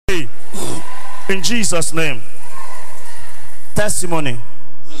In Jesus' name. Testimony.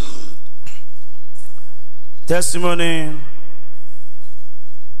 Testimony.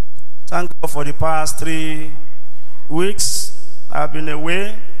 Thank God for the past 3 weeks. I've been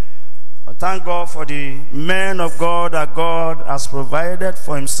away. Thank God for the men of God that God has provided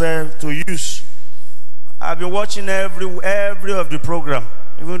for himself to use. I've been watching every of the program,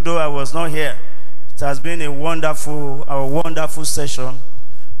 even though I was not here. It has been a wonderful session.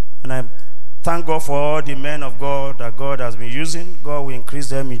 And I thank God for all the men of God that God has been using. God will increase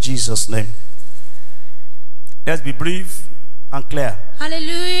them in Jesus' name. Let's be brief and clear.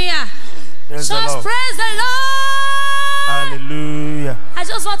 Hallelujah. Praise the Lord. Praise the Lord. Hallelujah. I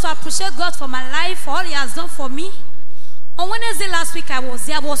just want to appreciate God for my life, for all he has done for me. On Wednesday last week, I was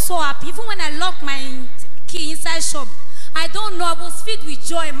there. I was so happy. Even when I locked my key inside shop, I don't know, I was filled with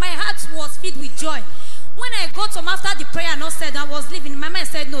joy. My heart was filled with joy. When I got home after the prayer, and I said I was leaving, my mind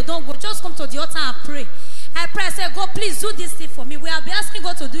said, no, don't go. Just come to the altar and pray. I prayed. I said, God, please do this thing for me. We have been asking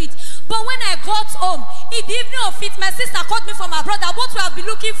God to do it. But when I got home, in the evening of it, my sister called me from abroad that what we have been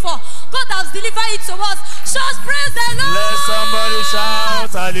looking for, God has delivered it to us. Just praise the Lord. Let somebody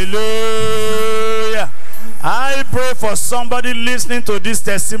shout hallelujah. I pray for somebody listening to this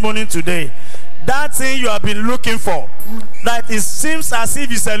testimony today. That thing you have been looking for, that it seems as if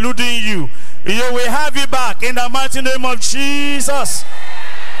it's eluding you, you will have it back in the mighty name of Jesus.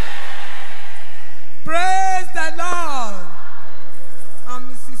 Praise the Lord. I'm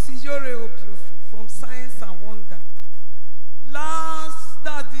Mrs. Iyore Obiofu from Science and Wonder.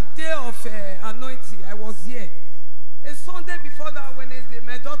 That the day of anointing, I was here. A Sunday before that Wednesday,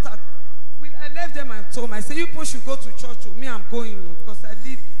 my daughter, I left them at home. I said, you people should go to church. Oh, me, I'm going because I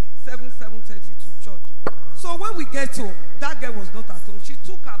leave 7:30 to church. So when we get home, that girl was not at home. She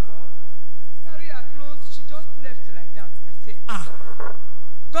took her bag, carried her clothes, she just left like that. I said,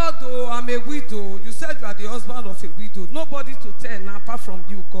 God, oh, I'm a widow. You said you are the husband of a widow. Nobody to tell now apart from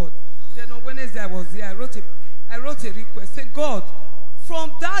you, God. Then on Wednesday I was here. I wrote a request. Say, God,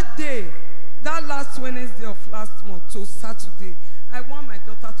 from that day, that last Wednesday of last month to Saturday, I want my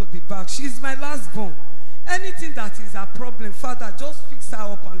daughter to be back. She's my last born. Anything that is a problem, Father, just fix her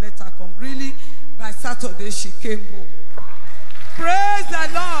up and let her come. Really, by Saturday she came home. Praise the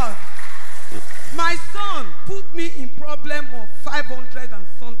Lord. My son put me in problem of 500 and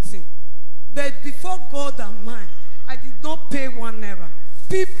something. But before God and man, I did not pay 1 naira.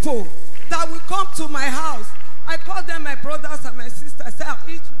 People that will come to my house, I call them my brothers and my sisters. I say,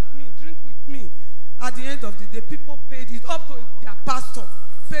 eat with me, drink with me. At the end of the day, people paid it up to their pastor.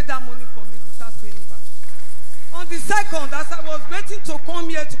 Paid that money for me without paying back. On the second, as I was waiting to come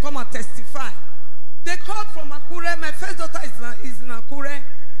here to come and testify, they called from Akure. My first daughter is in Akure.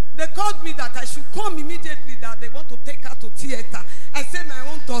 They called me that I should come immediately, that they want to take her to theater. I said, my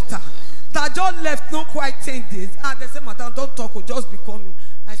own daughter, that just left not quite 10 days. And they said, madam, don't talk, will just be coming.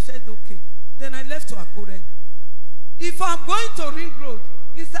 I said, okay. Then I left to Akure. If I'm going to Ring Road,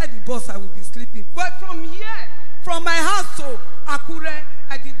 inside the bus, I will be sleeping. But from here, from my house to Akure,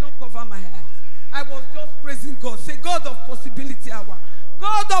 I did not cover my eyes. I was just praising God. Say, God of possibility hour.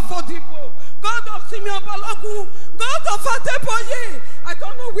 God of Odibo, God of Simeon Balogu, God of Adeboye. I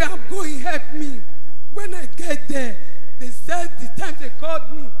don't know where I'm going, help me. When I get there, they said the time they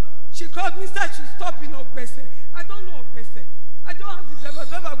called me, she called me, said she stopped in Ogbese. I don't know Ogbese. I don't have the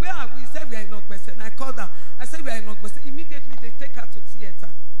driver, where are we? He said we are in Ogbese. And I called her. I said we are in Ogbese. Immediately they take her to theater.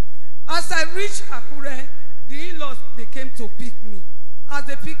 As I reached Akure, the in-laws, they came to pick me. As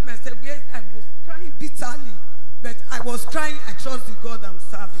they picked me, I said, yes, I was crying bitterly. But I was crying, I trust the God I'm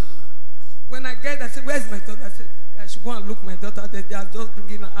serving. When I get there, I said, where's my daughter? I said, I should go and look my daughter. They are just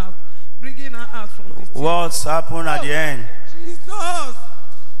bringing her out from the theater. What's happened at the end? Jesus.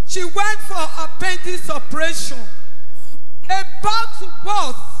 She went for appendix operation. About to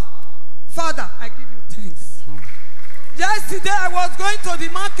birth. Father, I give you thanks. Yesterday, I was going to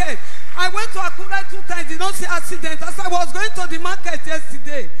the market. I went to Akure 2 times, did not see accident. As I was going to the market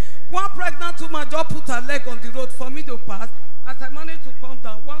yesterday, one pregnant woman just put her leg on the road for me to pass. As I managed to come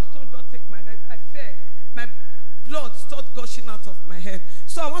down, one stone just take my leg. I fell. My blood started gushing out of my head.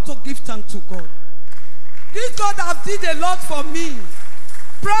 So I want to give thanks to God. This God have did a lot for me.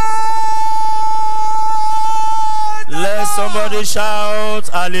 Praise Let somebody shout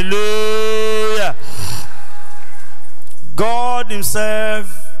hallelujah. God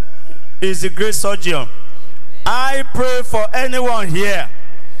himself is the great surgeon. I pray for anyone here.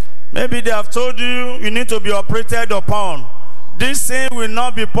 Maybe they have told you you need to be operated upon. This thing will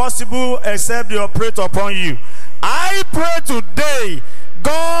not be possible except they operate upon you. I pray today,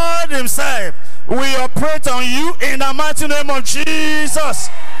 God himself will operate on you in the mighty name of Jesus.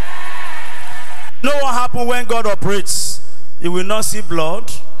 Know what happens when God operates? You will not see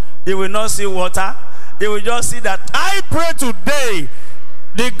blood. You will not see water. You will just see that. I pray today,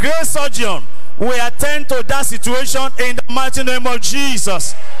 the great surgeon will attend to that situation in the mighty name of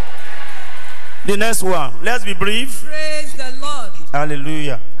Jesus. The next one. Let's be brief. Praise the Lord.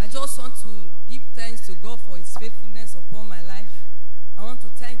 Hallelujah. I just want to give thanks to God for his faithfulness upon my life. I want to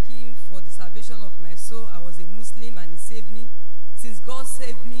thank him for the salvation of my soul. I was a Muslim and he saved me. Since God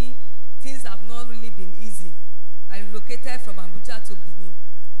saved me, things have not really been easy. I relocated from Abuja to Benin.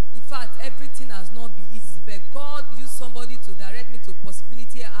 In fact, everything has not been easy, but God used somebody to direct me to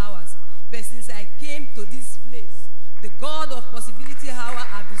Possibility Hours. But since I came to this place, the God of Possibility Hour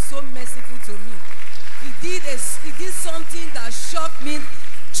has been so merciful to me. He did something that shocked me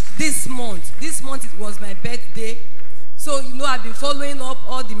this month. This month it was my birthday. So, you know, I've been following up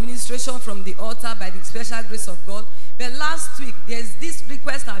all the ministration from the altar by the special grace of God. But last week, there's this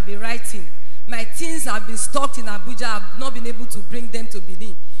request I've been writing. My things have been stocked in Abuja. I've not been able to bring them to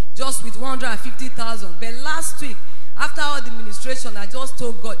Benin, just with 150,000. But last week, after all the ministration, I just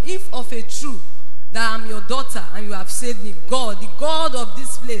told God, if of a truth that I'm your daughter and you have saved me, God, the God of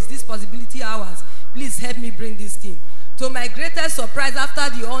this place, this Possibility Hours, please help me bring this thing. To my greatest surprise, after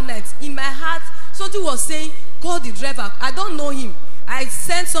the all night, in my heart, something was saying, call the driver. I don't know him. I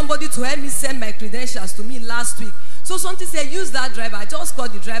sent somebody to help me send my credentials to me last week. So something said, use that driver. I just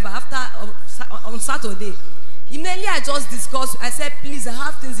called the driver on Saturday. Immediately I just discussed. I said, please, I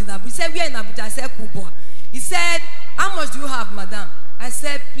have things in Abuja. He said, where in Abuja? I said, Kubwa. He said, how much do you have, madam? I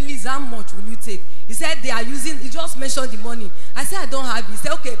said, please, how much will you take? He said, they are using, he just mentioned the money. I said, I don't have it. He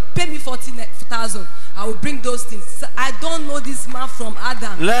said, okay, pay me 40,000. I will bring those things. So I don't know this man from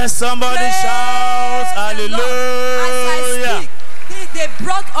Adam. Let somebody shout, hallelujah. As I speak, they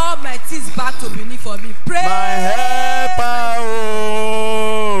brought all my things back to Benin for me. Praise my helper,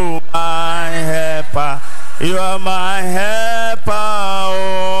 oh, my helper. You are my helper,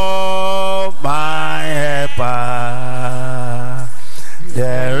 oh, my helper.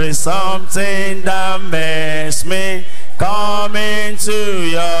 There is something that makes me come into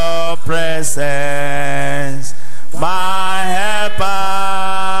your presence, my helper.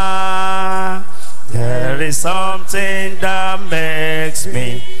 There is something that makes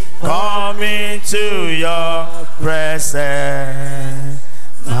me come into your presence,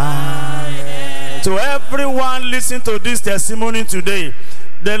 my helper. To everyone listening to this testimony today,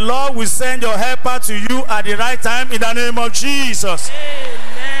 the Lord will send your helper to you at the right time in the name of Jesus.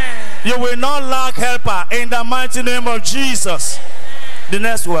 Amen. You will not lack helper in the mighty name of Jesus. Amen. The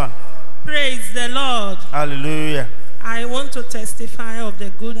next one. Praise the Lord. Hallelujah. I want to testify of the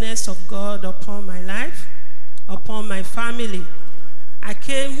goodness of God upon my life, upon my family. I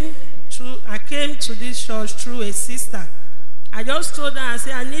came to this church through a sister. I just told her, I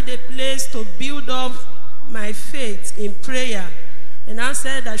said, I need a place to build up my faith in prayer. And I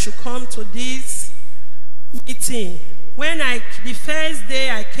said I should come to this meeting. When the first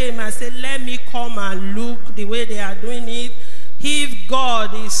day I came, I said, let me come and look the way they are doing it. If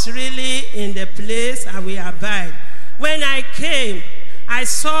God is really in the place, I will abide. When I came, I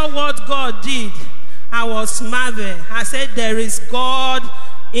saw what God did. I was marveled. I said, there is God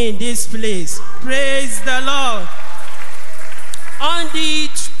in this place. Praise the Lord. On the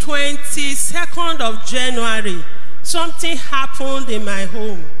 22nd of January, something happened in my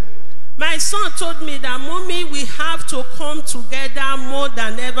home. My son told me that, Mommy, we have to come together more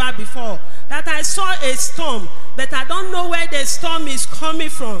than ever before. That I saw a storm, but I don't know where the storm is coming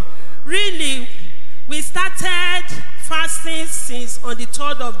from. Really, we started fasting since on the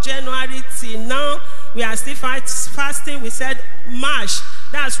 3rd of January till now. We are still fasting. We said March.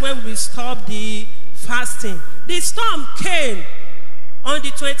 That's when we stopped the fasting. The storm came on the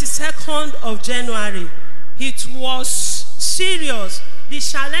 22nd of January. It was serious. The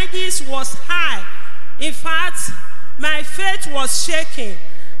challenges was high. In fact, my faith was shaking.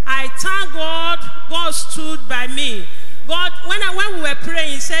 I thank God. God stood by me. God, when we were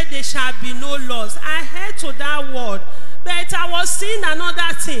praying, he said, there shall be no loss. I heard to that word, but I was seeing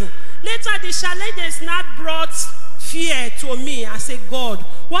another thing. Later, the challenges not brought fear to me. I said, God,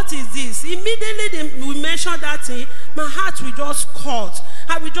 what is this? Immediately we mentioned that thing, my heart will just cut.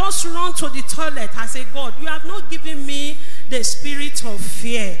 I will just run to the toilet. I say, God, you have not given me the spirit of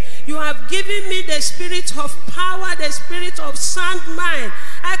fear. You have given me the spirit of power, the spirit of sound mind.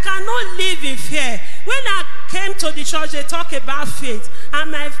 I cannot live in fear. When I came to the church, they talk about faith,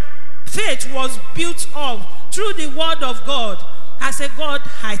 and my faith was built up through the word of God. I said, God,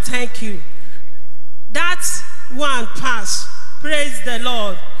 I thank you. That one passed. Praise the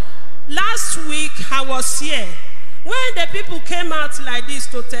Lord. Last week, I was here. When the people came out like this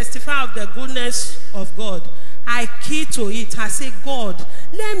to testify of the goodness of God, I key to it. I say, God,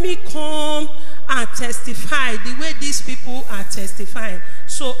 let me come and testify the way these people are testifying.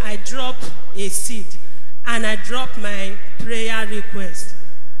 So I drop a seed and I drop my prayer request.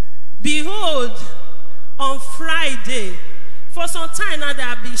 Behold, on Friday, for some time now there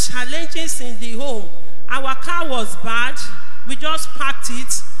have been challenges in the home. Our car was bad. We just packed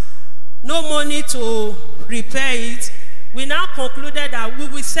it. No money to repair it. We now concluded that we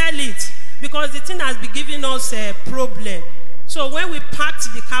will sell it because the thing has been giving us a problem. So when we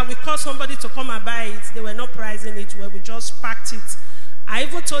packed the car, we called somebody to come and buy it. They were not pricing it well. We just packed it. I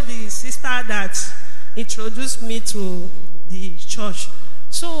even told the sister that introduced me to the church.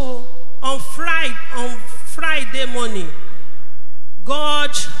 So on Friday morning,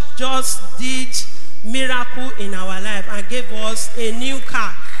 God just did miracle in our life and gave us a new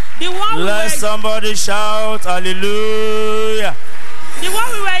car. The one Let somebody shout hallelujah. The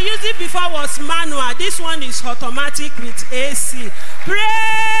one we were using before was manual. This one is automatic with AC.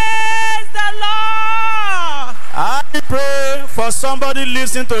 Praise the Lord. I pray for somebody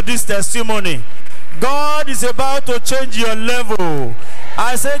listening to this testimony. God is about to change your level.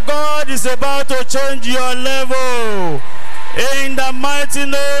 I say God is about to change your level. In the mighty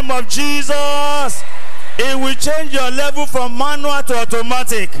name of Jesus, it will change your level from manual to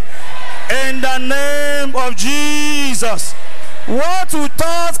automatic. In the name of Jesus. What you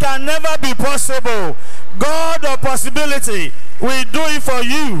thought can never be possible, God of possibility will do it for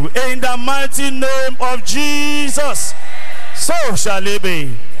you in the mighty name of Jesus. So shall it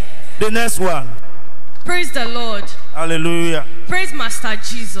be. The next one. Praise the Lord. Hallelujah. Praise Master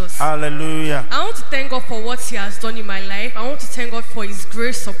Jesus. Hallelujah. I want to thank God for what he has done in my life. I want to thank God for his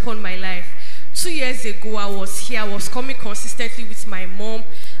grace upon my life. 2 years ago, I was here. I was coming consistently with my mom.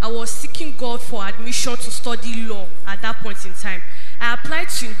 I was seeking God for admission to study law at that point in time. I applied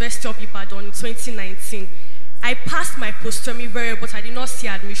to University of Ibadan in 2019. I passed my post-term very well, but I did not see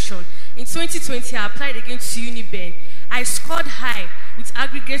admission. In 2020, I applied again to Uniben. I scored high with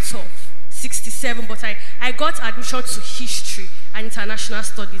aggregates of 67, but I got admission to history and international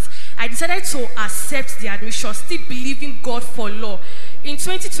studies. I decided to accept the admission, still believing God for law. In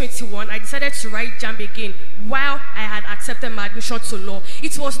 2021, I decided to write JAMB again while I had accepted my admission to law.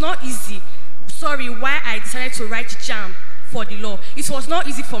 It was not easy. Why I decided to write JAMB for the law. It was not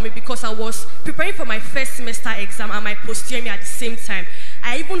easy for me because I was preparing for my first semester exam and my post-UTME at the same time.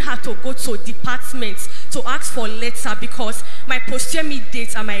 I even had to go to departments to ask for letter because my post-UTME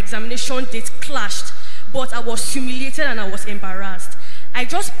date and my examination date clashed. But I was humiliated and I was embarrassed. I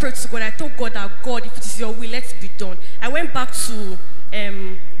just prayed to God. I told God that, God, if it is your will, let it be done. I went back to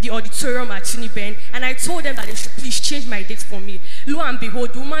the auditorium at Uniben and I told them that they should please change my date for me. Lo and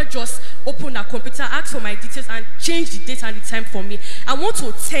behold, the woman just opened her computer, asked for my details and changed the date and the time for me. I want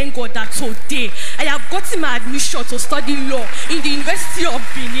to thank God that today I have gotten my admission to study law in the University of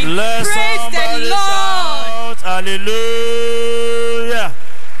Benin. Let Praise the Lord. Shout hallelujah.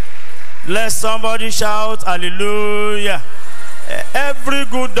 Let somebody shout hallelujah. Every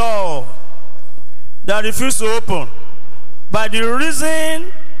good door that refuses to open by the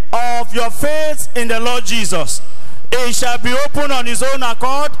reason of your faith in the Lord Jesus, it shall be opened on his own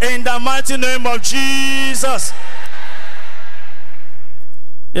accord in the mighty name of Jesus.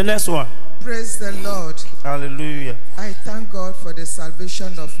 The next one. Praise the Lord. Hallelujah. I thank God for the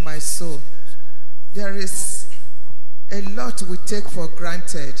salvation of my soul. There is a lot we take for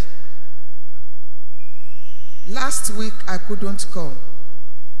granted. Last week I couldn't come.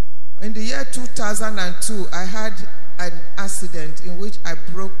 In the year 2002, I had an accident in which I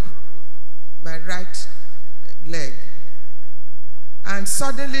broke my right leg. And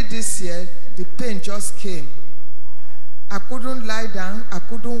suddenly this year, the pain just came. I couldn't lie down, I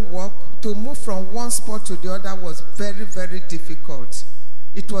couldn't walk. To move from one spot to the other was very, very difficult.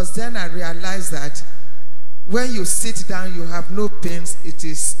 It was then I realized that when you sit down, you have no pains, it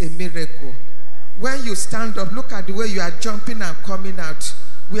is a miracle. When you stand up, look at the way you are jumping and coming out.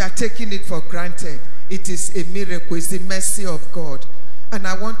 We are taking it for granted. It is a miracle. It's the mercy of God. And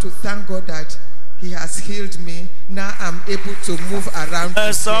I want to thank God that he has healed me. Now I'm able to move around.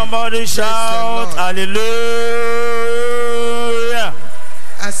 Let somebody shout hallelujah.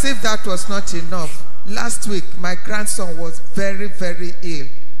 As if that was not enough. Last week, my grandson was very, very ill.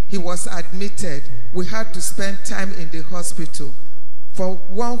 He was admitted. We had to spend time in the hospital. For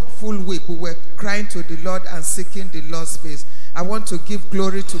 1 full week, we were crying to the Lord and seeking the Lord's face. I want to give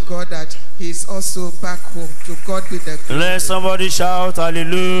glory to God that he is also back home. To God be the glory. Let somebody shout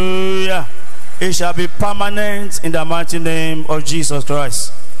hallelujah. It shall be permanent in the mighty name of Jesus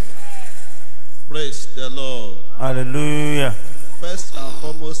Christ. Praise the Lord. Hallelujah. First and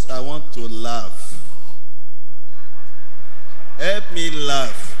foremost, I want to laugh. Help me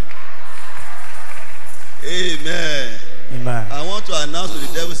laugh. Amen. Amen. I want to announce to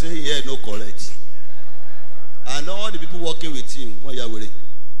the devil saying, yeah, no correct. And all the people working with him,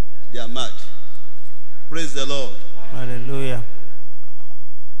 they are mad. Praise the Lord. Hallelujah.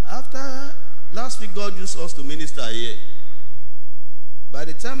 After last week, God used us to minister here. By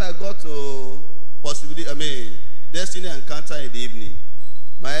the time I got to Destiny Encounter in the evening,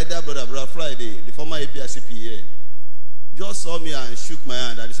 my elder brother Friday, the former APICP here, just saw me and shook my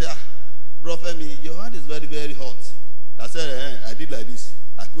hand. And he said, Bro Femi, your hand is very, very hot. I said, I did like this.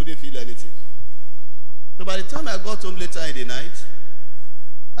 I couldn't feel anything. So by the time I got home later in the night,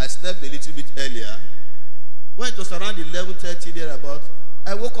 I slept a little bit earlier. When it was around 11:30 thereabout,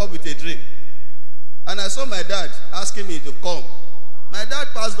 I woke up with a dream. And I saw my dad asking me to come. My dad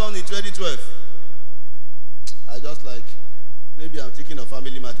passed on in 2012. I just like, maybe I'm thinking of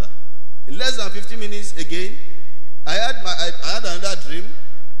family matter. In less than 15 minutes again, I had another dream.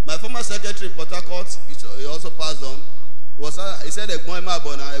 My former secretary in Port Harcourt, he also passed on. He said, Egbon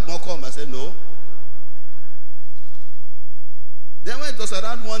come. I said, no. Then when it was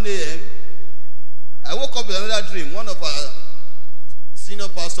around 1 a.m., I woke up with another dream. One of our senior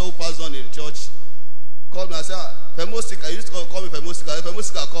pastors who passed on in the church called me and said, Femosika, I used to call me Femosika.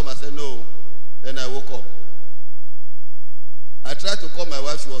 Femosika come. I said, no. Then I woke up. I tried to call my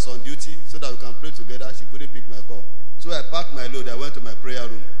wife. She was on duty so that we can pray together. She couldn't pick my call. So I packed my load. I went to my prayer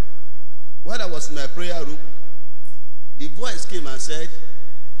room. While I was in my prayer room, the voice came and said,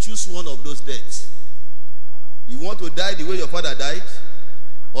 choose one of those deaths. You want to die the way your father died?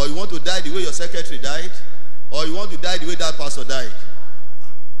 Or you want to die the way your secretary died? Or you want to die the way that pastor died?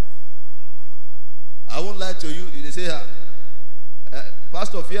 I won't lie to you. They say,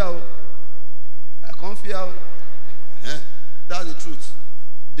 Pastor, fear. I can't fear. That's the truth.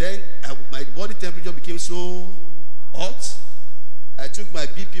 Then my body temperature became so hot. I took my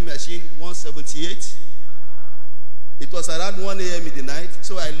BP machine, 178. It was around 1 a.m. in the night.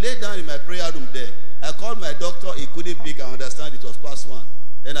 So I lay down in my prayer room there. I called my doctor. He couldn't pick. I understand it was past 1.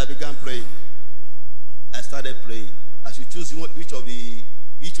 Then I began praying. I started praying. I should choose which way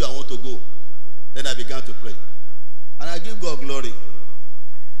I want to go. Then I began to pray. And I give God glory.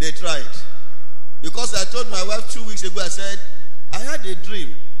 They tried. Because I told my wife 2 weeks ago, I said, I had a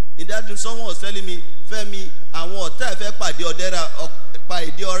dream. In that dream, someone was telling me, Femi,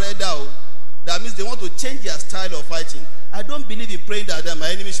 that means they want to change their style of fighting. I don't believe in praying that my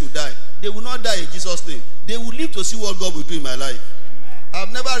enemy should die. They will not die in Jesus' name. They will live to see what God will do in my life.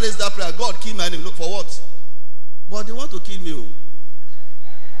 I've never raised that prayer. God, kill my enemy. Look, for what? But they want to kill me.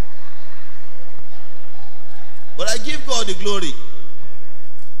 But I give God the glory.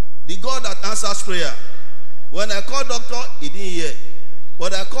 The God that answers prayer. When I called doctor, he didn't hear.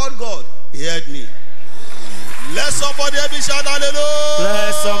 But I called God, he heard me. Let somebody help me shout hallelujah.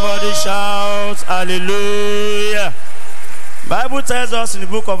 Let somebody shout hallelujah. Bible tells us in the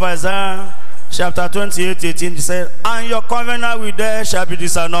book of Isaiah, chapter 28:18, it said, and your covenant with death shall be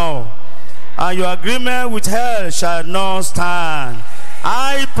disannulled, and your agreement with hell shall not stand.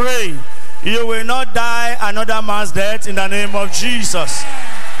 I pray you will not die another man's death in the name of Jesus.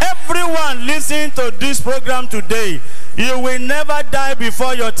 Everyone listening to this program today, you will never die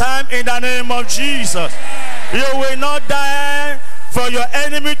before your time in the name of Jesus. You will not die for your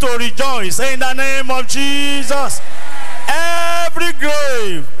enemy to rejoice in the name of Jesus. Every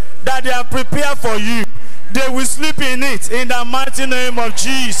grave that they have prepared for you, they will sleep in it in the mighty name of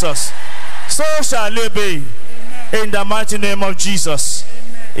Jesus. So shall it be in the mighty name of Jesus.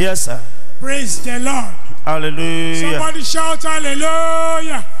 Yes, sir. Praise the Lord. Hallelujah. Somebody shout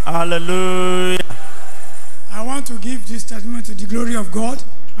hallelujah. Hallelujah. I want to give this testimony to the glory of God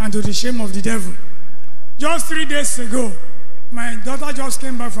and to the shame of the devil. Just 3 days ago, my daughter just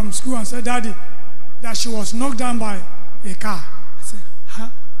came back from school and said, Daddy, that she was knocked down by a car. I said,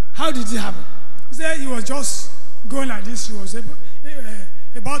 how did it happen? He said he was just going like this. She was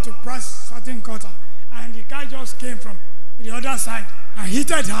about to press certain cutter, and the car just came from the other side and hit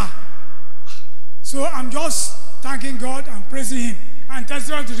her. So I'm just thanking God and praising him and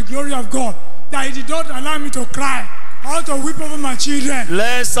testifying to the glory of God that he did not allow me to cry, how to weep over my children.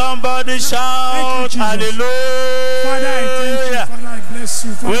 Let somebody shout hallelujah. Father, I thank you. Father, I bless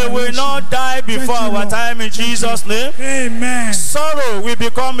you. Father, we will not die before our time in Jesus' name. Amen. Sorrow will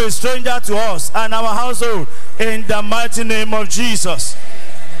become a stranger to us and our household in the mighty name of Jesus.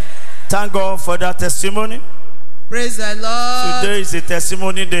 Thank God for that testimony. Praise the Lord. Today is a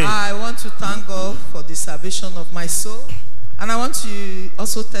testimony day. I want to thank God for the salvation of my soul. And I want to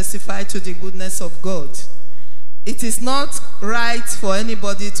also testify to the goodness of God. It is not right for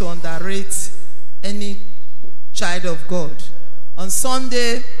anybody to underrate any child of God. On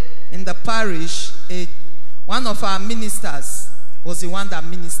Sunday in the parish, one of our ministers was the one that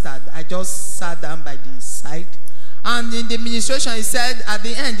ministered. I just sat down by the side. And in the ministration, he said, at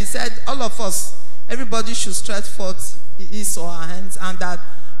the end, he said, all of us, everybody should stretch forth his or her hands, and that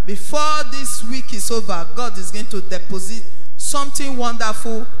before this week is over, God is going to deposit something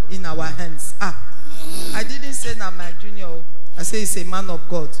wonderful in our hands. I didn't say that my junior. I say he's a man of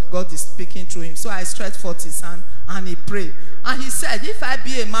God. God is speaking through him. So I stretched forth his hand and he prayed. And he said, if I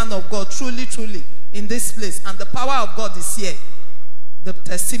be a man of God, truly, truly, in this place, and the power of God is here, the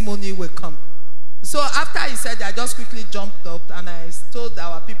testimony will come. So after he said, I just quickly jumped up and I told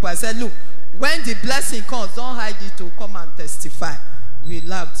our people, I said, look, when the blessing comes, don't hide it to come and testify. We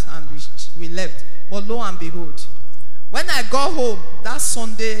laughed and we left. But lo and behold, when I got home that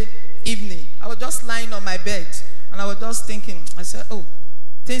Sunday evening, I was just lying on my bed and I was just thinking, I said, oh,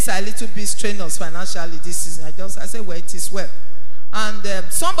 things are a little bit strenuous financially this season. I said, well, it is well. And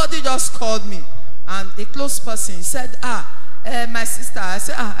somebody just called me, and a close person, he said, my sister. I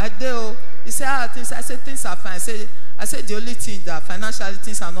said, I do. He said, things. I said, things are fine. I said, the only thing that financially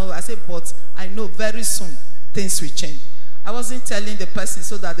things are not. I said, but I know very soon things will change. I wasn't telling the person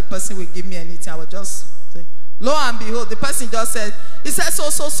so that the person will give me anything. I was just saying, lo and behold, the person just said, he said,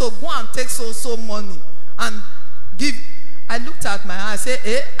 so, go and take so money and give. I looked at my hand, I said,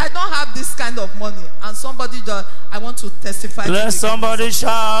 I don't have this kind of money. And somebody just, I want to testify. Let somebody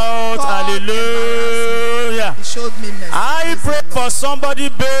shout, hallelujah. He showed me mercy. I pray for somebody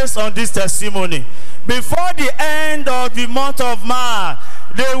based on this testimony. Before the end of the month of March,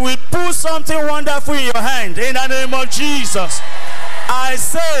 they will put something wonderful in your hand in the name of Jesus. I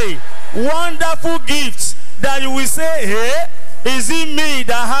say, wonderful gifts that you will say, hey, is it me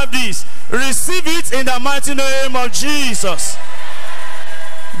that have this? Receive it in the mighty name of Jesus.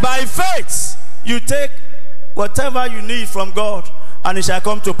 By faith, you take whatever you need from God, and it shall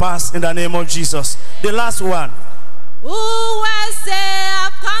come to pass in the name of Jesus. The last one. Who will say,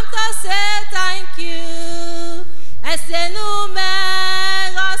 I've come to say thank you. I say, no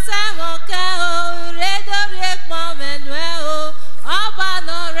man, I say, okay, redo rek momenwe, aba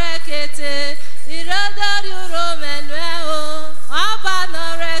no rekete, irodo yuro menwe, aba no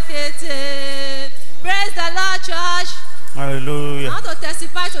rekete. Praise the Lord, church. Hallelujah. I want to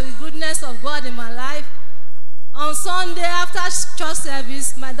testify to the goodness of God in my life. On Sunday, after church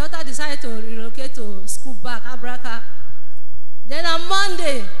service, my daughter decided to relocate to school back, Abraka. Then on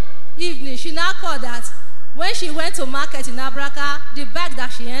Monday evening, she now called that when she went to market in Abraka, the bag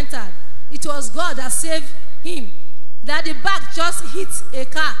that she entered, it was God that saved him. That the bag just hit a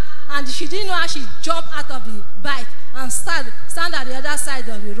car, and she didn't know how she jumped out of the bike and stand at the other side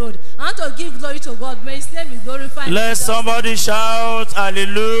of the road. I want to give glory to God. May his name be glorified. Let somebody shout,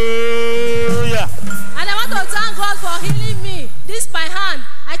 hallelujah. And I want to thank God for healing me. This my hand.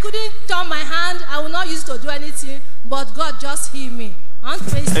 I couldn't turn my hand. I will not use it to do anything, but God just healed me.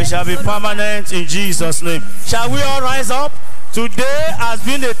 It shall be permanent in Jesus' name. Shall we all rise up? Today has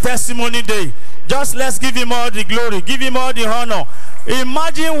been a testimony day. Just let's give him all the glory. Give him all the honor.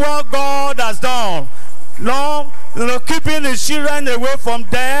 Imagine what God has done. Long, keeping his children away from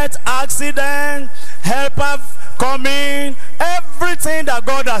death, accident, helper coming, everything that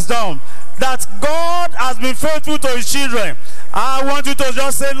God has done. That God has been faithful to his children. I want you to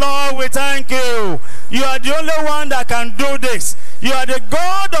just say, Lord, we thank you. You are the only one that can do this. You are the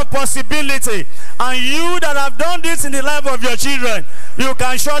God of possibility. And you that have done this in the life of your children, you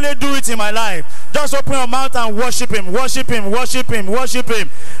can surely do it in my life. Just open your mouth and worship him, worship him, worship him, worship him.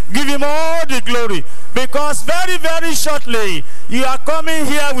 Give him all the glory. Because very, very shortly, you are coming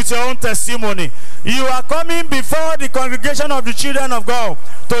here with your own testimony. You are coming before the congregation of the children of God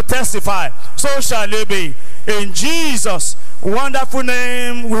to testify. So shall it be. In Jesus' wonderful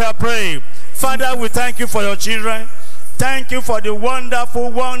name we have prayed. Father, we thank you for your children. Thank you for the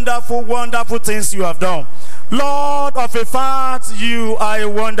wonderful, wonderful, wonderful things you have done. Lord of a fact, you are a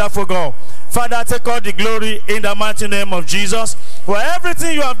wonderful God. Father, take all the glory in the mighty name of Jesus for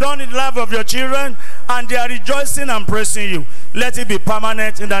everything you have done in the life of your children, and they are rejoicing and praising you. Let it be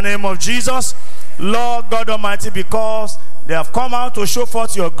permanent in the name of Jesus. Lord God Almighty, because they have come out to show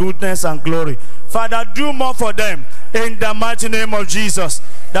forth your goodness and glory. Father, do more for them in the mighty name of Jesus.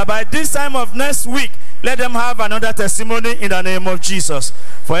 That by this time of next week, let them have another testimony in the name of Jesus.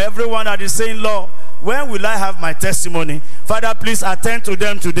 For everyone that is saying, Lord, when will I have my testimony? Father, please attend to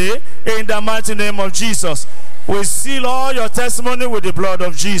them today in the mighty name of Jesus. We seal all your testimony with the blood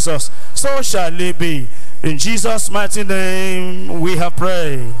of Jesus. So shall it be. In Jesus' mighty name we have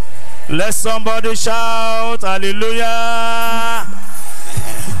prayed. Let somebody shout, hallelujah.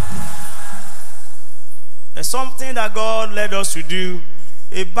 There's something that God led us to do.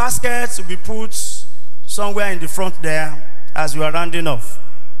 A basket to be put somewhere in the front there as we are rounding off.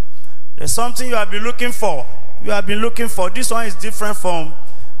 There's something you have been looking for. You have been looking for. This one is different from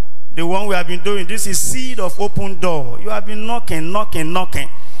the one we have been doing. This is seed of open door. You have been knocking.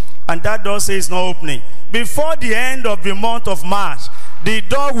 And that door says not opening. Before the end of the month of March, the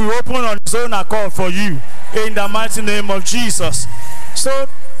door will open on its own accord for you. In the mighty name of Jesus. So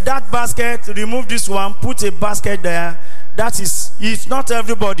that basket, remove this one, put a basket there. That is, it's not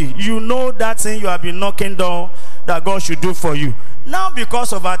everybody. You know that thing you have been knocking down that God should do for you. Now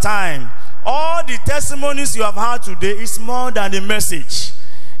because of our time, all the testimonies you have heard today is more than a message.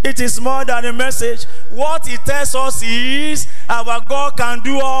 It is more than a message. What it tells us is our God can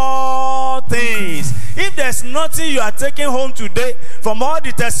do all things. If there's nothing you are taking home today from all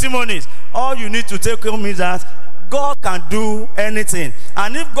the testimonies, all you need to take home is that God can do anything.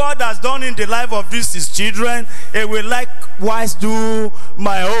 And if God has done in the life of these his children, he will likewise do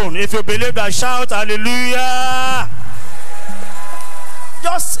my own. If you believe that, shout hallelujah.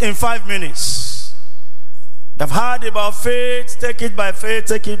 Just in 5 minutes. You've heard about faith. Take it by faith.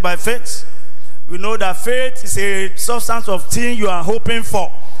 Take it by faith. We know that faith is a substance of things you are hoping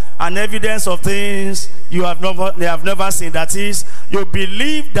for, and evidence of things you have never seen. That is, you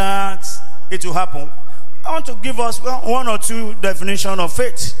believe that it will happen. I want to give us one or two definitions of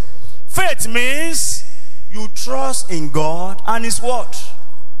faith. Faith means you trust in God and his word.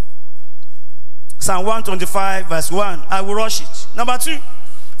 Psalm 125 verse 1. I will rush it. Number 2.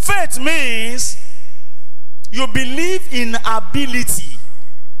 Faith means you believe in ability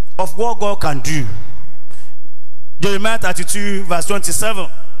of what God can do. Jeremiah 32 verse 27.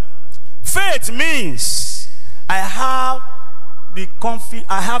 Faith means I have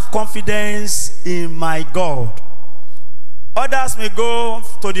confidence in my God. Others may go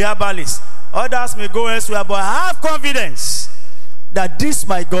to the herbalist. Others may go elsewhere, but I have confidence that this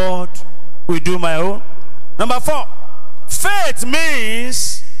my God will do my own. Number 4. Faith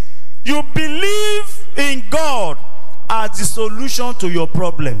means you believe in God as the solution to your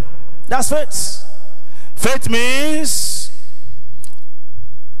problem. That's faith. Faith means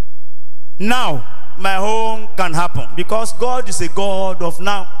now my own can happen, because God is a God of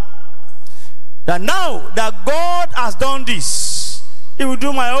now. That now that God has done this, he will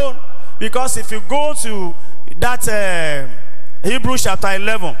do my own. Because if you go to that Hebrews chapter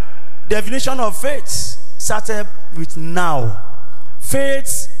 11, definition of faith started with now.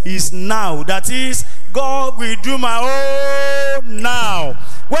 Faith is now. That is, God will do my own now.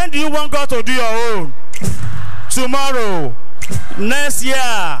 When do you want God to do your own? Tomorrow. Next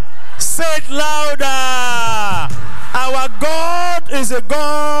year. Say it louder. Our God is a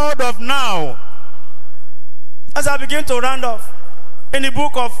God of now. As I begin to round off, in the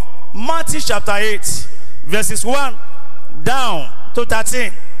book of Matthew chapter 8, verses 1 down to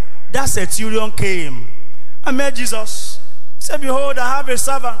 13, that centurion came and met Jesus. He said, behold, I have a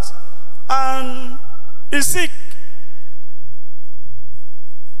servant and he's sick.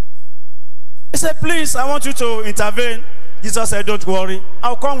 He said, please, I want you to intervene. Jesus said, don't worry,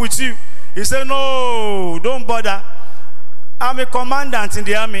 I'll come with you. He said, no, don't bother. I'm a commandant in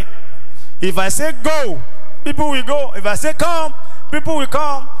the army. If I say go, people will go. If I say come, people will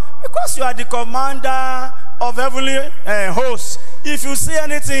come. Because you are the commander of heavenly hosts. If you see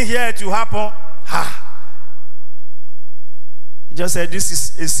anything here to happen, he just said, this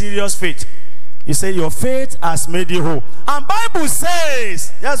is a serious faith. He said, your faith has made you whole. And Bible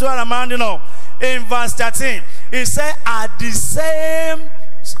says, that's what I'm handing up. In verse 13, it said, at the same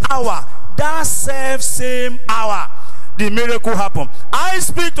hour, that same hour, the miracle happened. I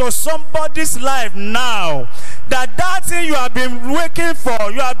speak to somebody's life now, that thing you have been waiting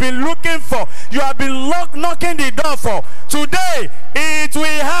for, you have been looking for, you have been knocking the door for, today it will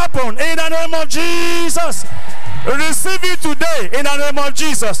happen in the name of Jesus. Receive it today in the name of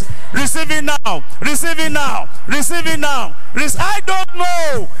Jesus. Receive it now. Receive it now. Receive it now. I don't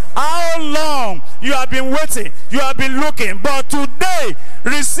know how long you have been waiting, you have been looking, but today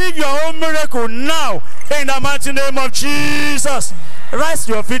receive your own miracle now in the mighty name of Jesus. Rise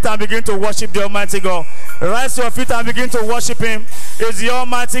to your feet and begin to worship the Almighty God. Rise to your feet and begin to worship him. Is the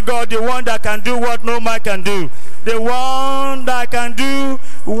Almighty God, the one that can do what no man can do. The one that can do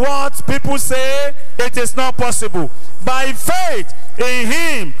what people say it is not possible. By faith in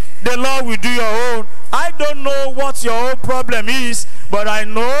him, the Lord will do your own. I don't know what your own problem is, but I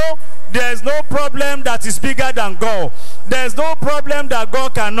know there is no problem that is bigger than God. There is no problem that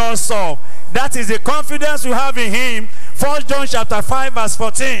God cannot solve. That is the confidence you have in him. 1 John chapter 5 verse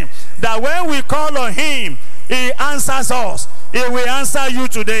 14. that when we call on him, he answers us. He will answer you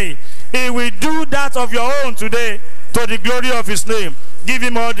today. He will do that of your own today to the glory of his name. Give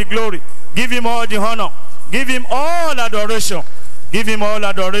him all the glory. Give him all the honor. Give him all adoration. Give him all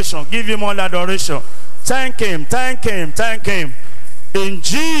adoration. Give him all adoration. Thank him. Thank him. Thank him. In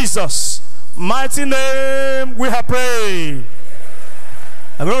Jesus' mighty name we have prayed.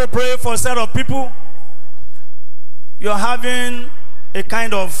 I'm going to pray for a set of people. You're having a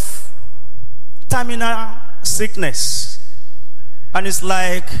kind of terminal sickness. And it's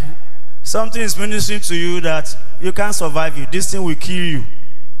like something is ministering to you that you can't survive it. This thing will kill you.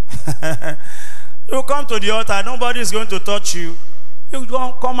 You come to the altar, nobody is going to touch you. You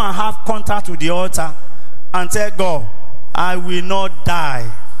don't come and have contact with the altar and tell God, I will not die.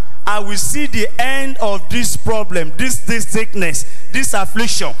 I will see the end of this problem, this sickness, this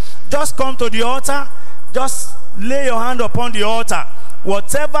affliction. Just come to the altar. Just lay your hand upon the altar.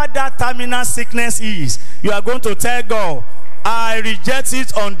 Whatever that terminal sickness is, you are going to tell God, I reject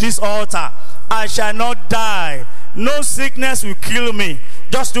it on this altar. I shall not die. No sickness will kill me.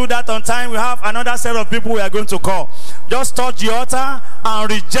 Just do that on time. We have another set of people we are going to call. Just touch the altar and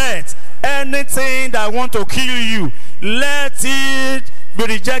reject anything that want to kill you. Let it be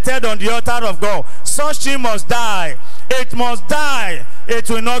rejected on the altar of God. Such thing must die. It must die. It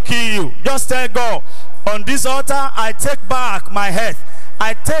will not kill you. Just tell God, on this altar, I take back my health.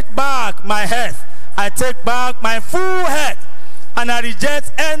 I take back my health. I take back my full health. And I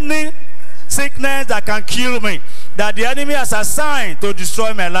reject any sickness that can kill me, that the enemy has assigned to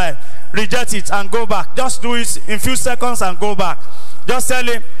destroy my life. Reject it and go back. Just do it in few seconds and go back. Just tell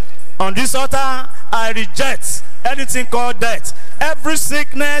him, on this altar, I reject anything called death. Every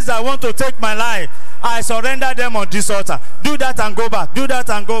sickness that want to take my life, I surrender them on this altar. Do that and go back. Do that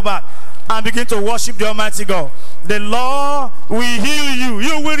and go back. And begin to worship the Almighty God. The Lord will heal you.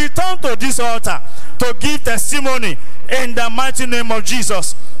 You will return to this altar to give testimony in the mighty name of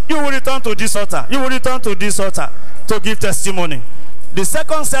Jesus. You will return to this altar. You will return to this altar to give testimony. The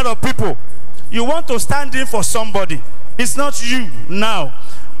second set of people, you want to stand in for somebody. It's not you now,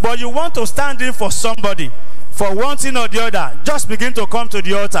 but you want to stand in for somebody. For one thing or the other, just begin to come to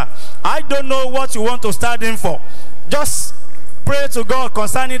the altar. I don't know what you want to stand in for. Just pray to God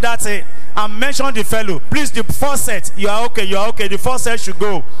concerning that and mention the fellow. Please, the first set, you are okay, you are okay. The first set should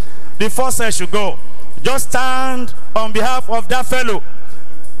go. The first set should go. Just stand on behalf of that fellow.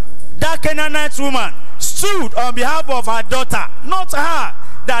 That Canaanite woman stood on behalf of her daughter, not her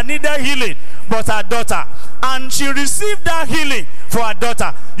that needed healing, but her daughter. And she received that healing for her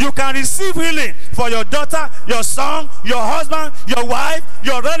daughter. You can receive healing for your daughter, your son, your husband, your wife,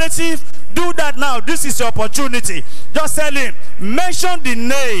 your relative. Do that now. This is your opportunity. Just tell him, mention the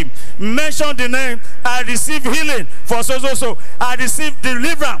name. Mention the name. I receive healing for so. I receive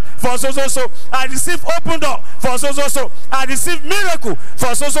deliverance for so. I receive open door for so. I receive miracle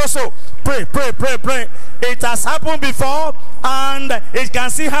for so. Pray, pray, pray, pray. It has happened before and it can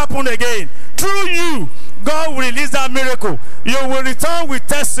still happen again. Through you, God will release that miracle. You will return with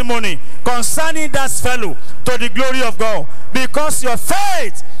testimony concerning that fellow to the glory of God, because your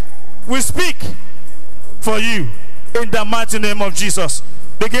faith will speak for you in the mighty name of Jesus.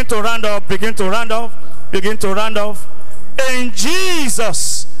 Begin to round up, begin to round up, begin to round off. In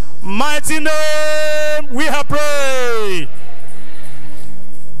Jesus' mighty name we have prayed.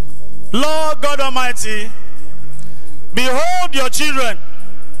 Lord God Almighty, behold your children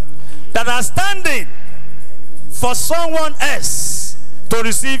that are standing for someone else to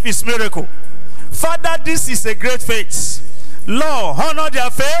receive his miracle. Father, this is a great faith. Lord, honor their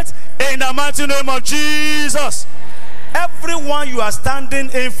faith in the mighty name of Jesus. Everyone you are standing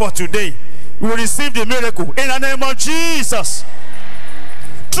in for today will receive the miracle in the name of Jesus.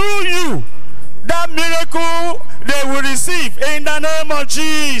 Through you, that miracle they will receive in the name of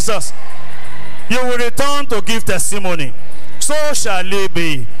Jesus. You will return to give testimony. So shall it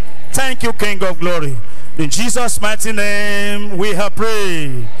be. Thank you, King of Glory. In Jesus' mighty name we have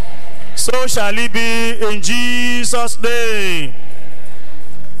prayed. So shall it be in Jesus' name.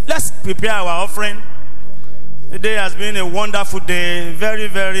 Let's prepare our offering. Today has been a wonderful day, very,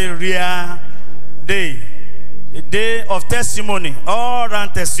 very rare day. A day of testimony, all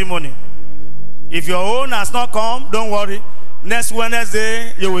around testimony. If your own has not come, don't worry. Next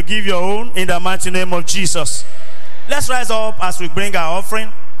Wednesday, you will give your own in the mighty name of Jesus. Let's rise up as we bring our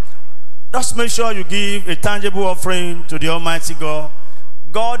offering. Just make sure you give a tangible offering to the Almighty God.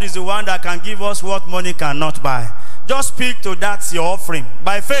 God is the one that can give us what money cannot buy. Just speak to that your offering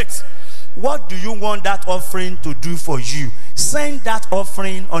by faith. What do you want that offering to do for you? Send that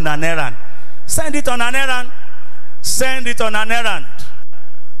offering on an errand. Send it on an errand. Send it on an errand.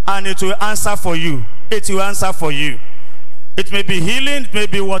 and it will answer for you. It will answer for you. It may be healing, it may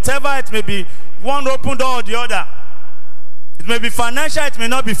be whatever, it may be one open door or the other. It may be financial, it may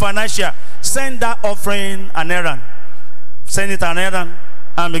not be financial. Send that offering an errand. Send it an errand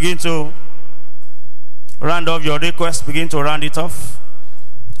and begin to round off your request. Begin to round it off.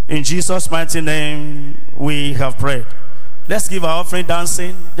 In Jesus' mighty name, we have prayed. Let's give our offering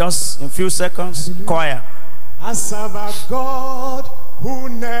dancing just in a few seconds. Choir. I serve a God who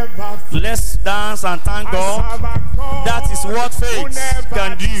never fails. Let's dance and thank God. That is what faith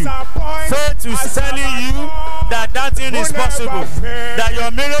can do. Faith is telling you that that thing is possible, that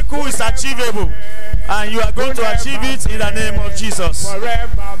your miracle is achievable, and you are going to achieve it in the name of Jesus. I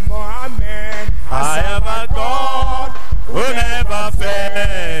have a God who never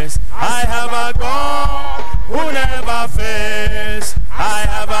fails. I have a God who never fails. I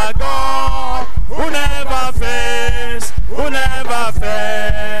have a God who never fails, who never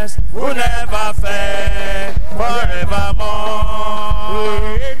fails, who never fails,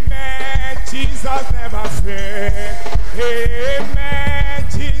 forevermore. Amen. Jesus never fails. Amen.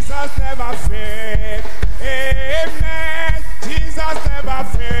 Jesus never fails. Amen. Jesus never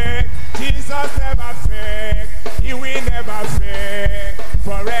fails. Jesus never fails. He will never fail.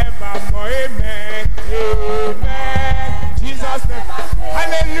 Forevermore. Amen. Amen. Jesus never fails.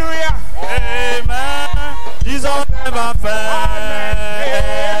 Hallelujah. Amen. Jesus never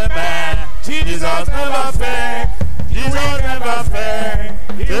fails. Amen. Jesus never fails. Jesus never fails.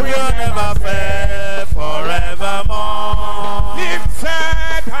 He will never fail. Forevermore.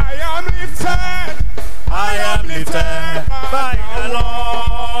 Lifted, I am lifted. I am lifted by the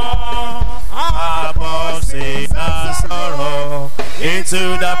Lord. Above sin and sorrow,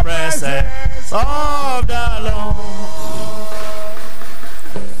 into the presence of the Lord.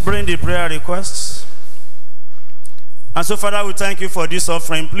 Bring the prayer requests. And so, Father, we thank you for this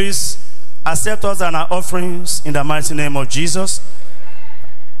offering. Please accept us and our offerings in the mighty name of Jesus.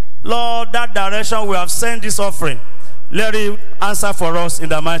 Lord, that direction we have sent this offering, let it answer for us in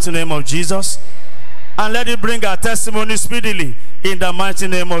the mighty name of Jesus. And let it bring our testimony speedily in the mighty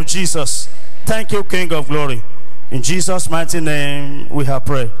name of Jesus. Thank you, King of Glory. In Jesus' mighty name we have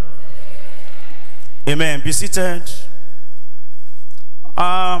prayed. Amen. Be seated.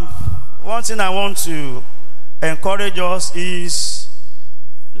 One thing I want to encourage us is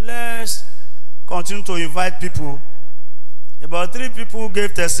let's continue to invite people. About 3 people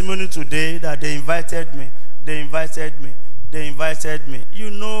gave testimony today that they invited me. They invited me. They invited me. You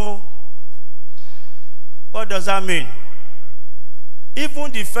know, what does that mean?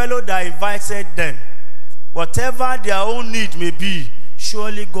 Even the fellow that invited them, whatever their own need may be,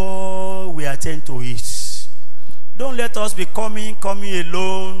 surely God will attend to it. Don't let us be coming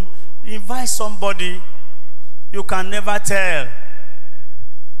alone. Invite somebody. You can never tell.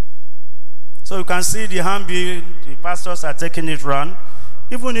 So you can see the handbill, the pastors are taking it round.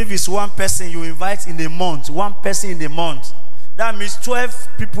 Even if it's one person you invite in a month, one person in a month, that means 12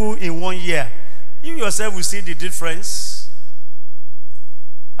 people in 1 year. You yourself will see the difference.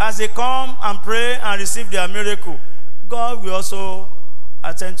 As they come and pray and receive their miracle, God will also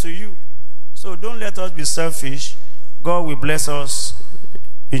attend to you. So don't let us be selfish. God will bless us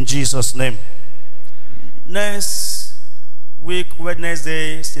in Jesus' name. Next week,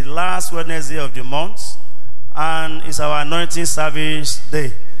 Wednesday, is the last Wednesday of the month, and it's our anointing service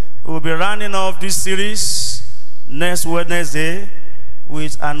day. We'll be rounding off this series next Wednesday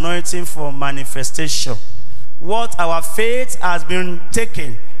with anointing for manifestation. What our faith has been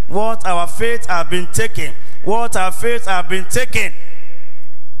taken, what our faith has been taken, what our faith has been taken,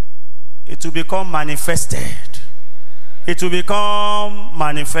 it will become manifested. It will become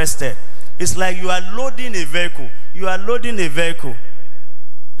manifested. It's like you are loading a vehicle. You are loading a vehicle.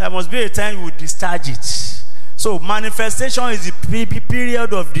 There must be a time you will discharge it. So manifestation is the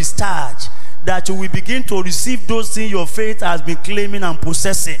period of discharge that you will begin to receive those things your faith has been claiming and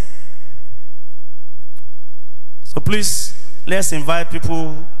possessing. So please, let's invite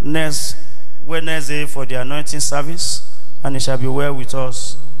people next Wednesday for the anointing service, and it shall be well with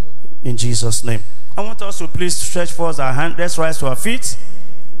us in Jesus' name. I want us to please stretch forth our hand. Let's rise to our feet.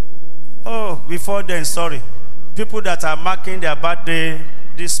 Oh, before then, sorry. People that are marking their birthday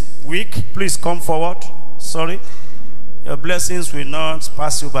this week, please come forward. Sorry. Your blessings will not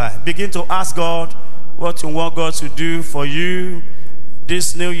pass you by. Begin to ask God what you want God to do for you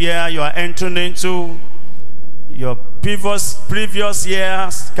this new year you are entering into. Your previous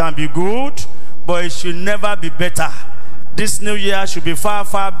years can be good, but it should never be better. This new year should be far,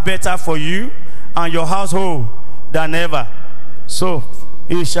 far better for you and your household than ever. So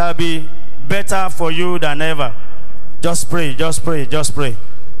it shall be better for you than ever. Just pray, just pray, just pray.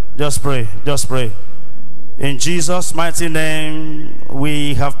 Just pray. Just pray. In Jesus' mighty name,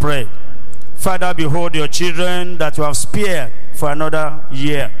 we have prayed. Father, behold your children that you have spared for another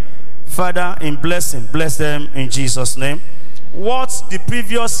year. Father, in blessing, bless them in Jesus' name. What the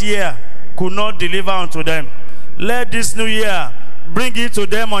previous year could not deliver unto them, let this new year bring it to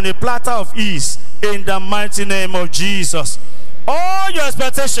them on a platter of ease in the mighty name of Jesus. All your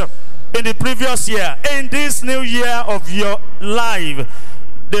expectation in the previous year, in this new year of your life,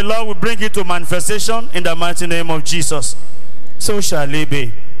 the Lord will bring it to manifestation in the mighty name of Jesus. So shall it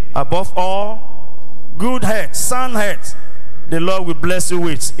be. Above all, good health, sound health, the Lord will bless you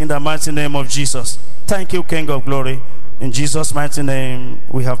with in the mighty name of Jesus. Thank you, King of Glory. In Jesus' mighty name,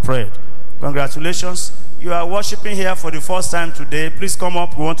 we have prayed. Congratulations. You are worshiping here for the first time today. Please come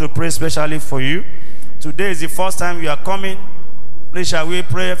up. We want to pray specially for you. Today is the first time you are coming. Please shall we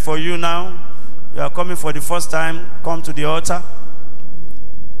pray for you now. You are coming for the first time. Come to the altar.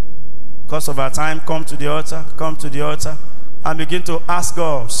 Because of our time, come to the altar. Come to the altar. And begin to ask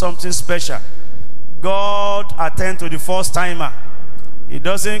God something special. God attend to the first timer.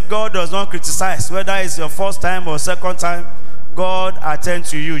 God does not criticize whether it's your first time or second time. God attend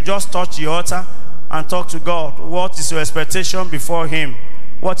to you. Just touch the altar and talk to God. What is your expectation before him?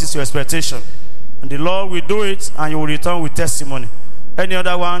 What is your expectation? And the Lord will do it, and you will return with testimony. Any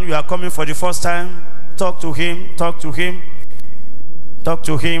other one, you are coming for the first time, talk to him, talk to him. Talk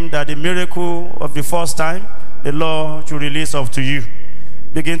to him that the miracle of the first time, the Lord will release up to you.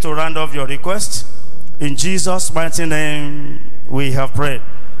 Begin to round off your request. In Jesus' mighty name, we have prayed.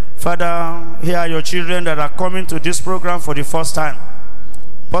 Father, here are your children that are coming to this program for the first time.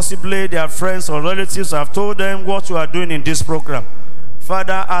 Possibly their friends or relatives have told them what you are doing in this program.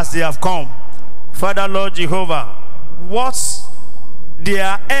 Father, as they have come, Father, Lord Jehovah, what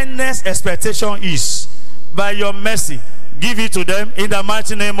their earnest expectation is, by your mercy, give it to them in the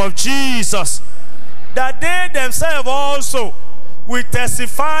mighty name of Jesus. That they themselves also will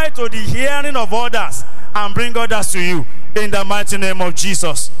testify to the hearing of others and bring others to you in the mighty name of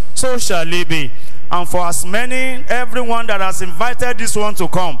Jesus. So shall it be. And for as many, everyone that has invited this one to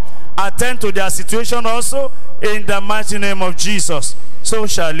come, attend to their situation also in the mighty name of Jesus. So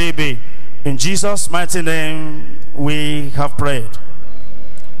shall it be. In Jesus' mighty name, we have prayed.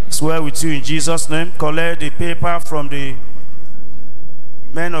 Swear with you in Jesus' name. Collect the paper from the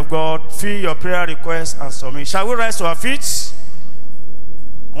men of God. Fill your prayer request and submit. Shall we rise to our feet?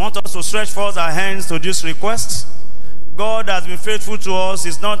 I want us to stretch forth our hands to this request. God has been faithful to us.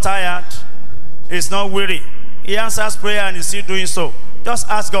 He's not tired. He's not weary. He answers prayer and is still doing so. Just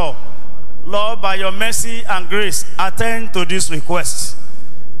ask God, Lord, by your mercy and grace, attend to this request.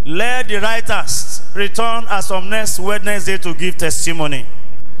 Let the writers return as of next Wednesday to give testimony.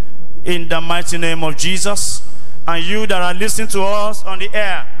 In the mighty name of Jesus. And you that are listening to us on the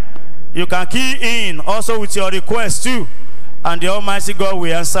air, you can key in also with your request too. And the Almighty God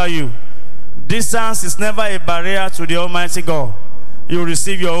will answer you. Distance is never a barrier to the Almighty God. You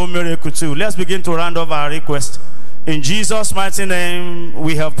receive your own miracle too. Let's begin to round off our request. In Jesus' mighty name,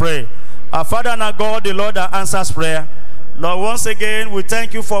 we have prayed. Our Father and our God, the Lord that answers prayer. Lord, once again, we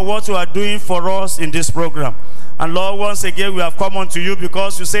thank you for what you are doing for us in this program. And Lord, once again, we have come unto you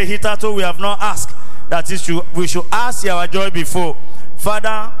because you say, hitherto we have not asked that we should ask our joy before.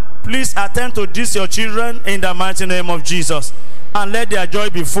 Father, please attend to this, your children, in the mighty name of Jesus. And let their joy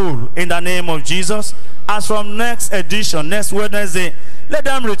be full in the name of Jesus. As from next edition, next Wednesday, let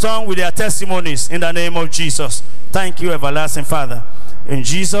them return with their testimonies in the name of Jesus. Thank you, everlasting Father. In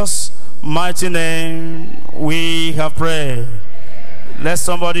Jesus' mighty name, we have prayed. Let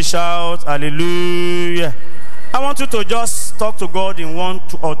somebody shout, hallelujah. I want you to just talk to God in 1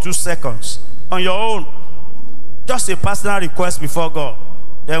 or 2 seconds. On your own. Just a personal request before God.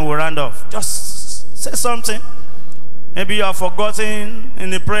 Then we'll round off. Just say something. Maybe you have forgotten in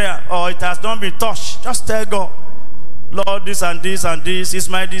the prayer, or it has not been touched. Just tell God, Lord, this and this and this is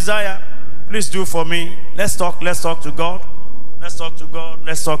my desire. Please do for me. Let's talk to God. Let's talk to God.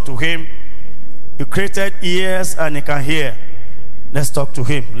 Let's talk to him. He created ears and he can hear. Let's talk to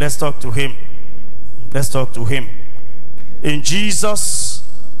him. Let's talk to him. Let's talk to him. In Jesus'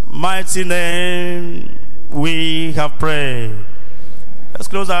 mighty name, we have prayed. Let's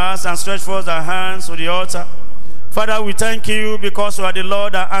close our eyes and stretch forth our hands to the altar. Father, we thank you because you are the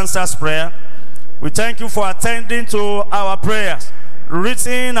Lord that answers prayer. We thank you for attending to our prayers,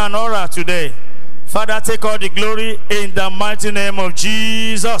 written and oral today. Father, take all the glory in the mighty name of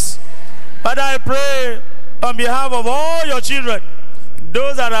Jesus. Father, I pray on behalf of all your children,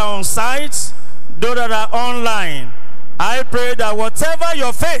 those that are on site, those that are online, I pray that whatever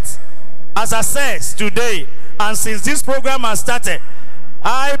your faith has assessed today, and since this program has started,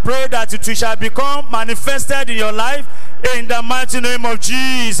 I pray that it shall become manifested in your life in the mighty name of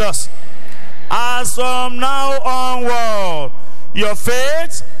Jesus. As from now onward, your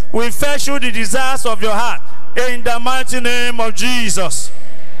faith will fetch you the desires of your heart in the mighty name of Jesus.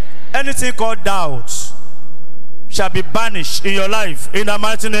 Anything called doubt shall be banished in your life in the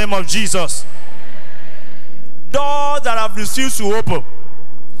mighty name of Jesus. Doors that have refused to open,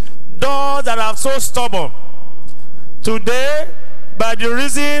 doors that are so stubborn, today, by the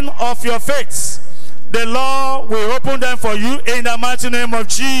reason of your faith, the Lord will open them for you in the mighty name of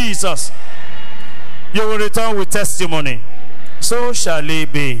Jesus. You will return with testimony. So shall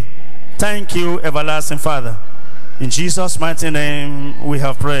it be. Thank you, everlasting Father. In Jesus' mighty name we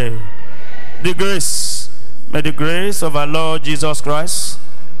have prayed. May the grace of our Lord Jesus Christ,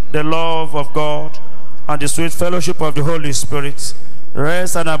 the love of God, and the sweet fellowship of the Holy Spirit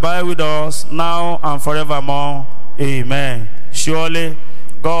rest and abide with us now and forevermore. Amen. Surely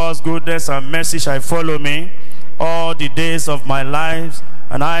God's goodness and mercy shall follow me all the days of my life,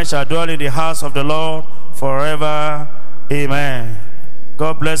 and I shall dwell in the house of the Lord forever. Amen.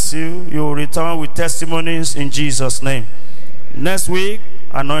 God bless you. You will return with testimonies in Jesus' name. Next week,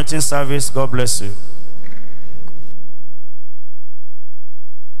 anointing service. God bless you.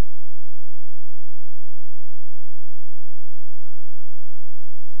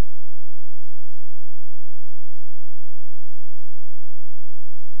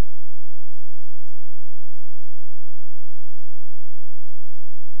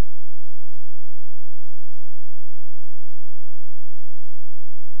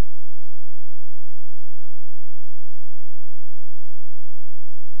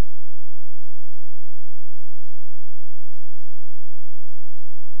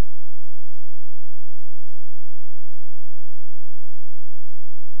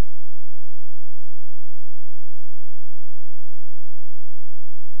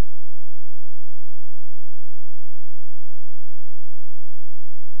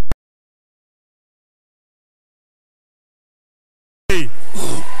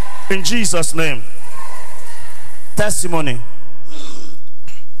 In Jesus' name. Testimony.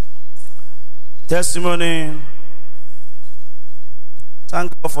 Testimony.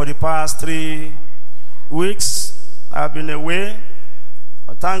 Thank God for the past 3 weeks. I've been away.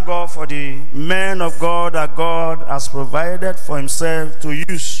 Thank God for the men of God that God has provided for himself to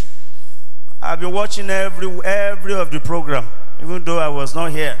use. I've been watching every of the program, even though I was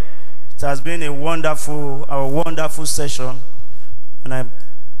not here. It has been a wonderful session. And I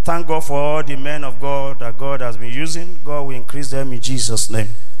thank God for all the men of God that God has been using. God will increase them in Jesus' name.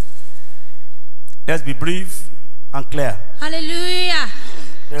 Let's be brief and clear. Hallelujah.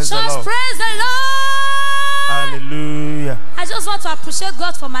 Praise the Lord. Praise the Lord. Hallelujah. I just want to appreciate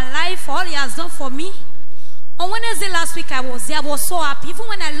God for my life, for all he has done for me. On Wednesday last week, I was there. I was so happy. Even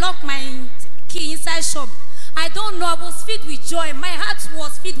when I locked my key inside shop, I don't know, I was filled with joy. My heart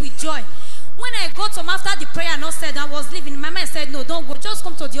was filled with joy. When I got home after the prayer and I said I was leaving, my mind said, no, don't go. Just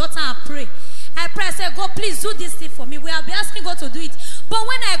come to the altar and pray. I prayed. I said, God, please do this thing for me. We have been asking God to do it. But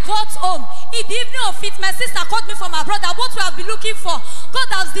when I got home, in the evening of it, my sister called me from abroad that what we have been looking for, God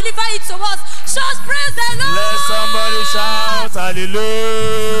has delivered it to us. Just praise the Lord. Let somebody shout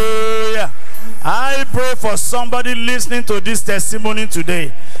hallelujah. I pray for somebody listening to this testimony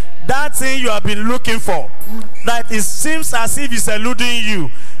today. That thing you have been looking for, that it seems as if it's eluding you,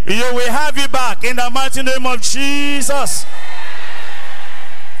 you will have it back in the mighty name of Jesus.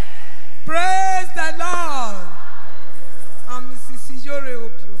 Praise the Lord. I'm Mrs. Ijore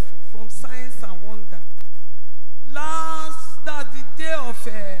Obiofu from Science and Wonder. The day of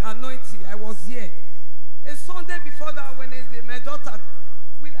anointing, I was here. A Sunday before that Wednesday, my daughter,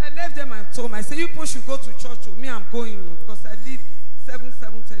 I left them at home. I said, you people should go to church. Oh, me, I'm going because I leave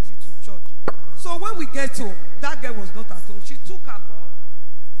 7:30 to church. So when we get home, that girl was not at home. She took her bag,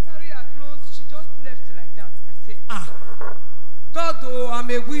 carried her clothes, she just left like that. I said, God, oh, I'm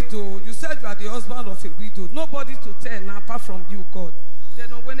a widow. You said you are the husband of a widow. Nobody to tell now apart from you, God.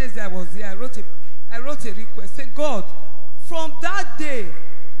 Then on Wednesday I was here. I wrote a request. Say, God, from that day,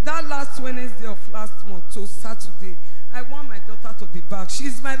 that last Wednesday of last month to Saturday, I want my daughter to be back.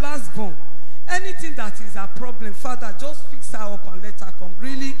 She's my last born. Anything that is a problem, Father, just fix her up and let her come.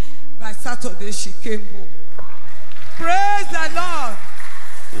 Really, by Saturday, she came home. Praise the Lord.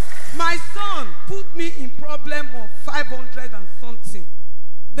 My son put me in problem of 500 and something.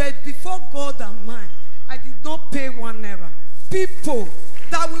 But before God and man, I did not pay 1 naira. People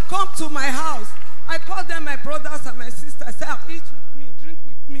that will come to my house, I call them my brothers and my sisters. I say, eat with me, drink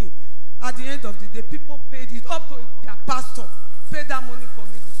with me. At the end of the day, people paid it up to their pastor. Paid that money for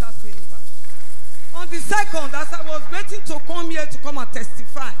me without paying back. On the second, as I was waiting to come here to come and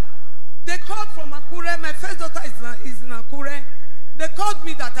testify, they called from Akure. My first daughter is in Akure. They called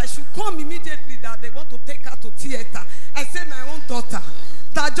me that I should come immediately, that they want to take her to theater. I said, my own daughter,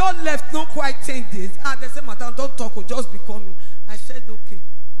 that just left not quite 10 days. And they said, madam, don't talk, will just be coming. I said, okay.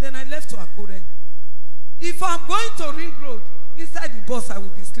 Then I left to Akure. If I'm going to Ring Road, inside the bus, I will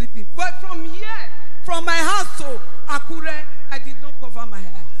be sleeping. But from here, from my house to Akure, I did not cover my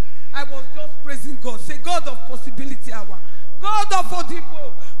eyes. I was just praising God. Say, God of possibility hour. God of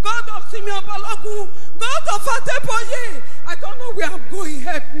Odibo. God of Simeon Balogun. God of Adeboye. I don't know where I'm going.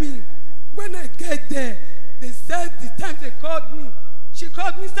 Help me. When I get there, they said the time they called me. She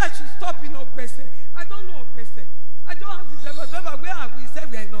called me, said she stopped in Ogbese. I don't know Ogbese. I don't have the driver. Driver, where are we? He said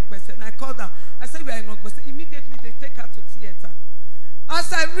we are in Ogbese. And I called her. I said we are in Ogbese. Immediately they take her to theater.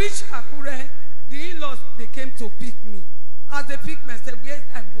 As I reached Akure, the in-laws, they came to pick me. As they picked me, I said, yes,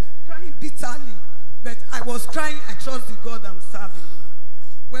 I was crying bitterly. But I was crying, I trust the God I'm serving.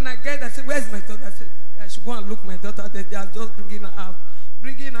 When I get there, I said, where's my daughter? I said, I should go and look my daughter. They are just bringing her out.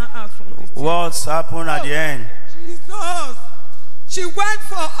 Bringing her out from the theater. What's happened at the end? Jesus. She went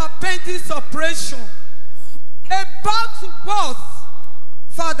for appendix operation. About to birth.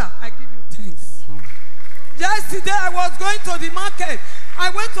 Father, I give you thanks. Yesterday, I was going to the market. I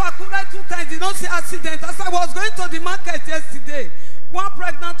went to Akure 2 times, did not see accident. As I was going to the market yesterday, one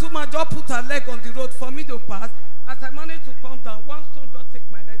pregnant woman just put her leg on the road for me to pass. As I managed to come down, one stone just take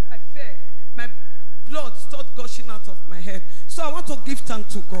my leg. I fell. My blood started gushing out of my head. So I want to give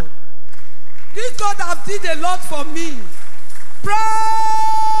thanks to God. This God has did a lot for me. Praise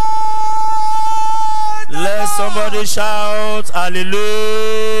Let somebody shout,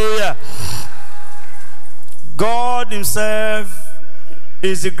 hallelujah. God himself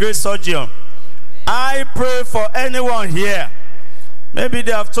is the great surgeon. I pray for anyone here. Maybe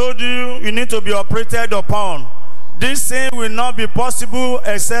they have told you you need to be operated upon. This thing will not be possible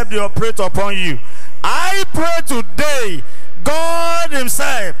except they operate upon you. I pray today, God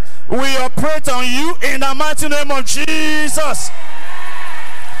himself will operate on you in the mighty name of Jesus.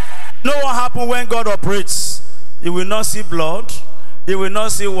 Know what happens when God operates? You will not see blood. You will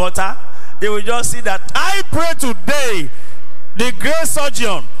not see water. You will just see that. I pray today, the great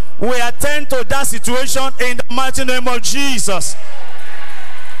surgeon will attend to that situation in the mighty name of Jesus.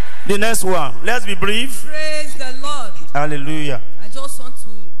 The next one. Let's be brief. Praise the Lord. Hallelujah. I just want to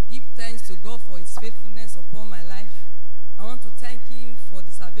give thanks to God for his faithfulness upon my life. I want to thank him for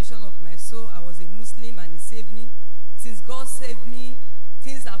the salvation of my soul. I was a Muslim and he saved me. Since God saved me,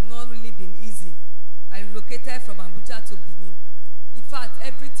 things have not really been easy. I relocated from Abuja to Benin. In fact,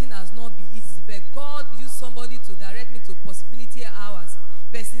 everything has not been easy, but God used somebody to direct me to Possibility Hours.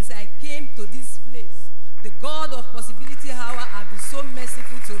 But since I came to this place, the God of Possibility Hour has been so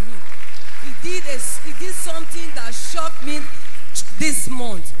merciful to me. He did something that shocked me this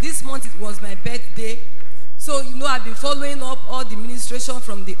month. This month it was my birthday. So, you know, I've been following up all the ministration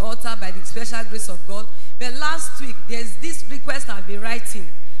from the altar by the special grace of God. But last week, there's this request I've been writing.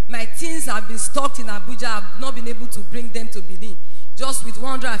 My teens have been stuck in Abuja. I've not been able to bring them to Benin, just with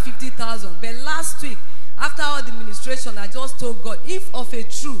 150,000. But last week, after all the ministration, I just told God, if of a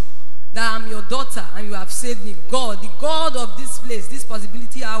truth that I'm your daughter and you have saved me, God, the God of this place, this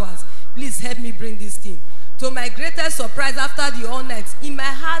Possibility Hours, please help me bring this thing. To my greatest surprise, after the all night, in my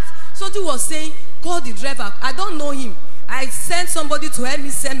heart, something was saying, call the driver. I don't know him. I sent somebody to help me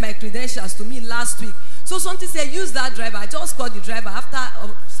send my credentials to me last week. So something said, use that driver. I just called the driver after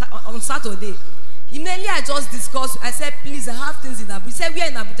on Saturday. Immediately I just discussed. I said, please, I have things in Abuja. He said, where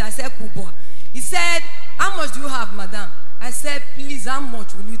in Abuja? I said, Kubwa. He said, how much do you have, madam? I said, please, how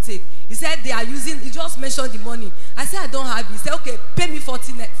much will you take? He said, they are using, he just mentioned the money. I said, I don't have it. He said, okay, pay me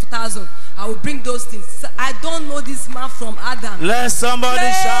 40,000. I will bring those things. So I don't know this man from Adam. Let somebody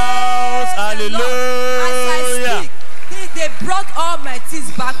shout, hallelujah. As I speak, they brought all my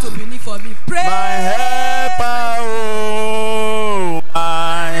things back to Benin for me. Praise my helper, oh,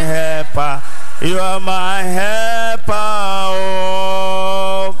 my helper. You are my helper,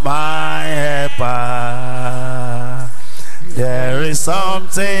 oh, my helper. There is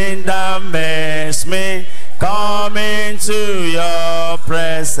something that makes me come into your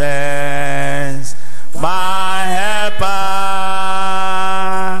presence, my helper.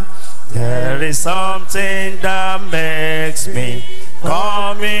 There is something that makes me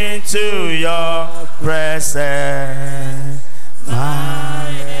come into your presence, my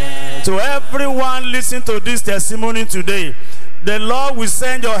helper. To everyone listening to this testimony today, the Lord will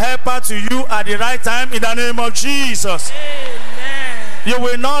send your helper to you at the right time in the name of Jesus. Amen. You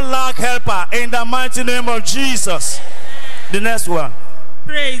will not lack helper in the mighty name of Jesus. Amen. The next one.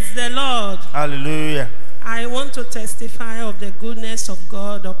 Praise the Lord. Hallelujah. I want to testify of the goodness of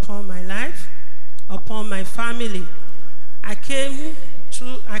God upon my life, upon my family. I came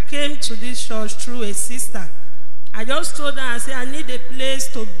to this church through a sister. I just told her, I said, I need a place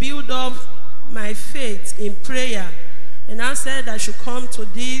to build up my faith in prayer. And I said I should come to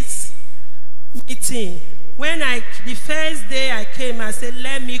this meeting. The first day I came, I said,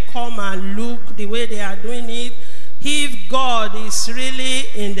 let me come and look the way they are doing it. If God is really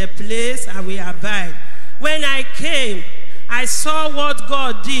in the place, I will abide. When I came, I saw what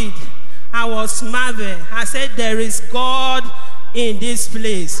God did. I was marveled. I said, there is God in this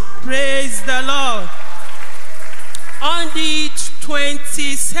place. Praise the Lord. On the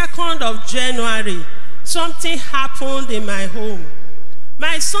 22nd of January, something happened in my home.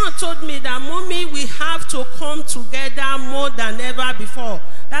 My son told me that, Mommy, we have to come together more than ever before.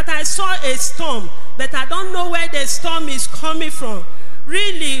 That I saw a storm, but I don't know where the storm is coming from.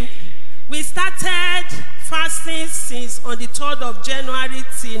 Really, we started fasting since on the 3rd of January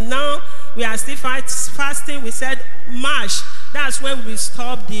till now. We are still fasting. We said March. That's when we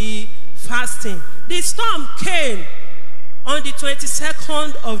stopped the fasting. The storm came on the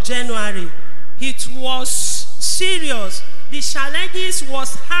 22nd of January. It was serious. The challenges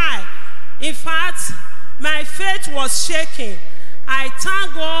was high. In fact, my faith was shaking. I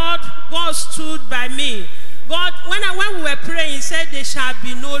thank God. God stood by me. God, when we were praying, he said, there shall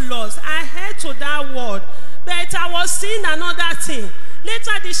be no loss. I heard to that word, but I was seeing another thing.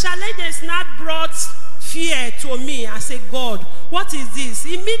 Later, the challenges not brought fear to me. I said, God, what is this?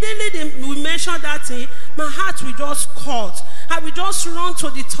 Immediately we mentioned that thing, my heart will just cut. I will just run to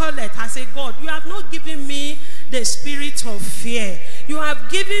the toilet. I say, God, you have not given me the spirit of fear. You have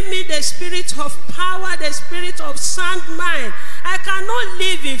given me the spirit of power, the spirit of sound mind. I cannot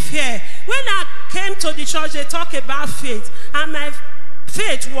live in fear. When I came to the church, they talk about faith, and my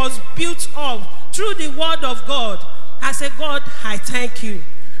faith was built up through the word of God. I said, God, I thank you.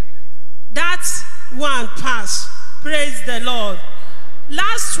 That one passed. Praise the Lord.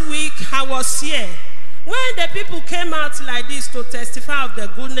 Last week, I was here. When the people came out like this to testify of the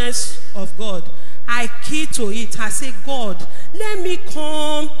goodness of God, I keyed to it. I said, God, let me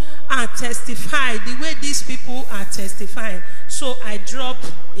come and testify the way these people are testifying. So I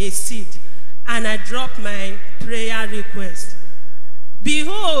dropped a seed and I dropped my prayer request.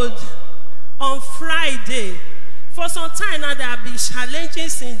 Behold, on Friday, for some time now there have been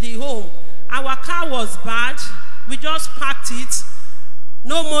challenges in the home. Our car was bad. We just parked it.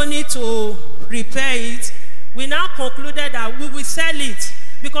 No money to repair it. We now concluded that we will sell it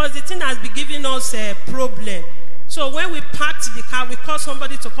because the thing has been giving us a problem. So when we parked the car, we called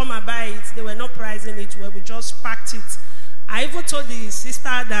somebody to come and buy it. They were not pricing it well. We just parked it. I even told the sister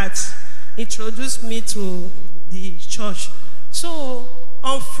that introduced me to the church. So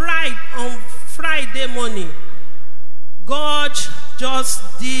on Friday morning, God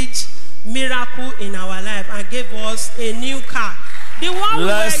just did miracle in our life and gave us a new car.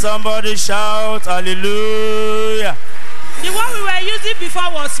 Let somebody shout hallelujah. The one we were using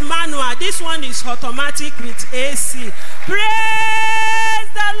before was manual. This one is automatic with AC. Praise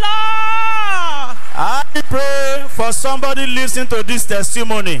the Lord. I pray for somebody listening to this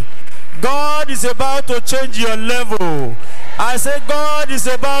testimony. God is about to change your level. I say God is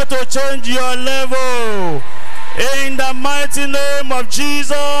about to change your level. In the mighty name of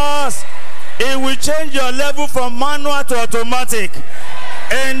Jesus, it will change your level from manual to automatic.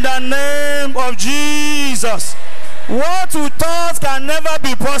 In the name of Jesus. What you thought can never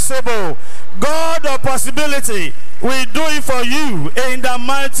be possible, God of possibility will do it for you in the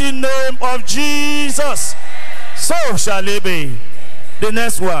mighty name of Jesus. So shall it be. The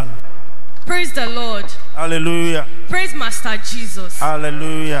next one. Praise the Lord. Hallelujah. Praise Master Jesus.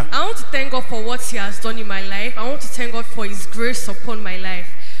 Hallelujah. I want to thank God for what he has done in my life. I want to thank God for his grace upon my life.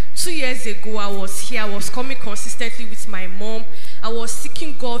 2 years ago, I was here. I was coming consistently with my mom. I was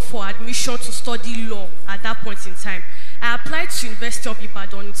seeking God for admission to study law at that point in time. I applied to University of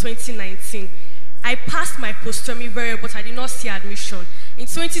Ibadan in 2019. I passed my post-term very well, but I did not see admission. In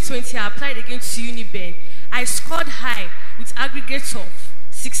 2020, I applied again to Uniben. I scored high with aggregates of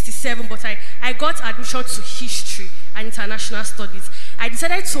 67, but I got admission to history and international studies. I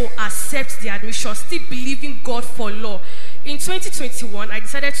decided to accept the admission, still believing God for law. In 2021, I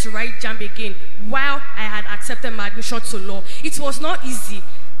decided to write JAMB again while I had accepted my admission to law. It was not easy.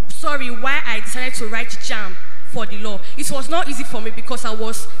 Why I decided to write JAMB for the law. It was not easy for me because I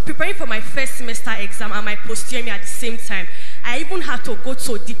was preparing for my first semester exam and my post-UTME at the same time. I even had to go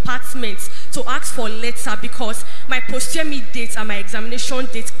to departments to ask for letter because my post-UTME date and my examination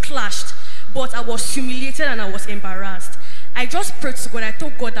date clashed. But I was humiliated and I was embarrassed. I just prayed to God. I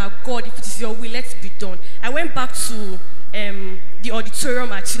told God that, God, if it is your will, let it be done. I went back to the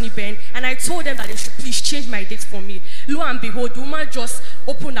auditorium at Chiniben, and I told them that they should please change my date for me. Lo and behold, the woman just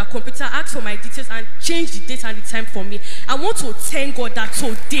opened her computer, asked for my details, and changed the date and the time for me. I want to thank God that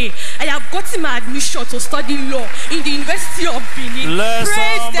today I have gotten my admission to study law in the University of Benin. Let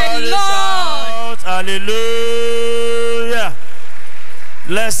Praise the Lord. shout hallelujah.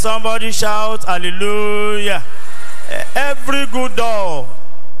 Let somebody shout hallelujah. Every good door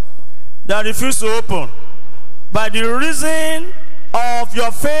that refuses to open by the reason of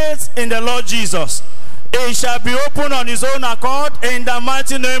your faith in the Lord Jesus, it shall be opened on his own accord in the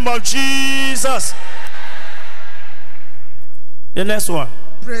mighty name of Jesus. The next one.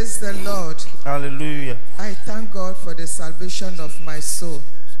 Praise the Lord. Hallelujah. I thank God for the salvation of my soul.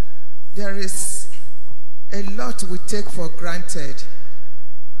 There is a lot we take for granted.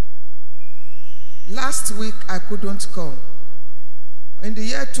 Last week, I couldn't come. In the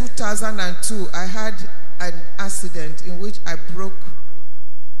year 2002, I had an accident in which I broke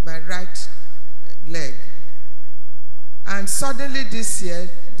my right leg. And suddenly this year,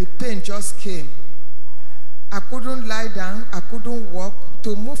 the pain just came. I couldn't lie down. I couldn't walk.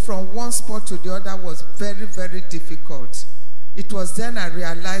 To move from one spot to the other was very, very difficult. It was then I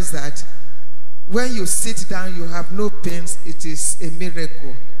realized that when you sit down, you have no pains. It is a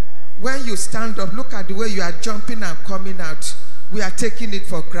miracle. When you stand up, look at the way you are jumping and coming out. We are taking it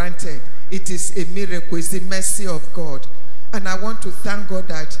for granted. It is a miracle. It's the mercy of God. And I want to thank God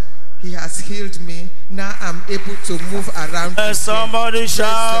that he has healed me. Now I'm able to move around. Somebody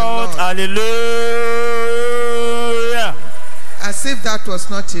shout hallelujah. As if that was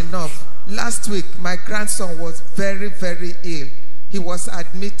not enough, last week my grandson was very, very ill. He was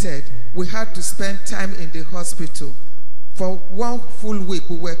admitted. We had to spend time in the hospital. For 1 full week,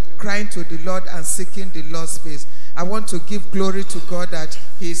 we were crying to the Lord and seeking the Lord's face. I want to give glory to God that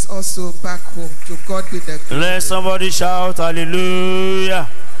he is also back home. To God be the glory. Let somebody shout hallelujah.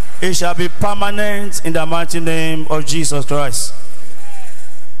 It shall be permanent in the mighty name of Jesus Christ.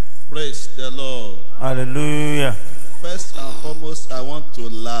 Praise the Lord. Hallelujah. First and foremost, I want to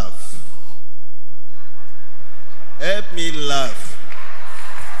laugh. Help me laugh.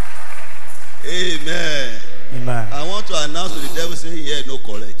 Amen. Amen. I want to announce to the devil saying, yeah, no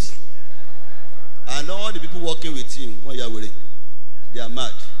correct. And all the people working with him, they are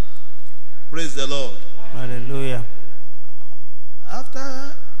mad. Praise the Lord. Hallelujah.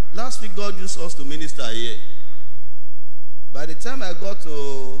 After last week, God used us to minister here. By the time I got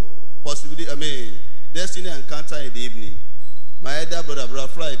to Destiny Encounter in the evening, my elder brother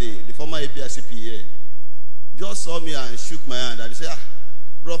Friday, the former APICP here, just saw me and shook my hand. And he said,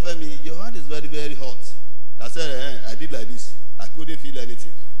 Bro Femi, your hand is very, very hot. I said, I did like this. I couldn't feel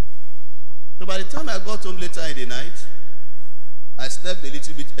anything. So by the time I got home later in the night, I slept a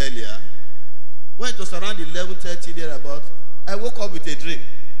little bit earlier. When it was around 11:30 thereabout, I woke up with a dream.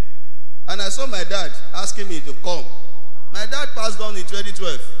 And I saw my dad asking me to come. My dad passed on in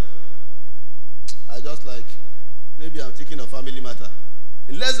 2012. I just like, maybe I'm thinking of family matter.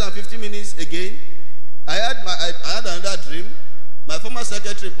 In less than 15 minutes again, I had another dream. My former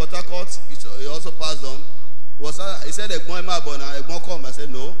secretary in Port Harcourt, he also passed on. He said, Egbon come. I said,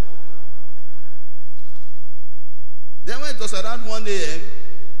 no. Then when it was around 1 a.m.,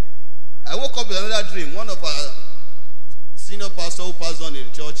 I woke up with another dream. One of our senior pastors who passed on in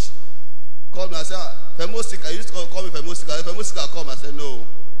the church called me and said, Femosika, I used to call me Femosika. Femosika come. I said, no.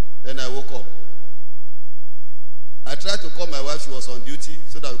 Then I woke up. I tried to call my wife. She was on duty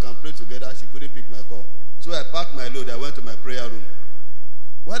so that we can pray together. She couldn't pick my call. So I packed my load. I went to my prayer room.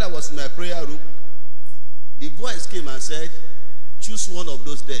 While I was in my prayer room, the voice came and said, choose one of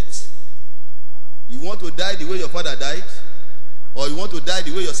those deaths. You want to die the way your father died? Or you want to die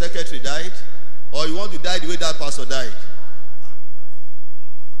the way your secretary died? Or you want to die the way that pastor died?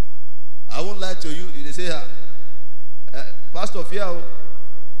 I won't lie to you. They say, Pastor, fear.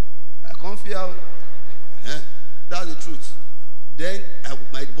 I can't fear. That's the truth. Then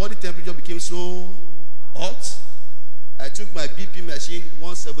my body temperature became so hot. I took my BP machine,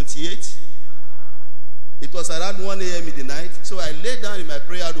 178. It was around 1 a.m. in the night. So I lay down in my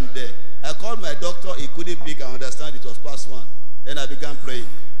prayer room there. I called my doctor. He couldn't pick. I understand it was past 1. Then I began praying.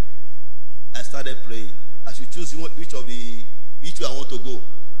 I started praying. I should choose which way I want to go.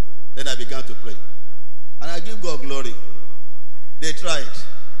 Then I began to pray. And I give God glory. They tried.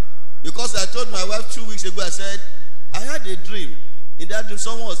 Because I told my wife 2 weeks ago, I said, I had a dream. In that dream,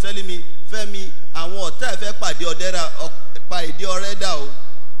 someone was telling me, Femi,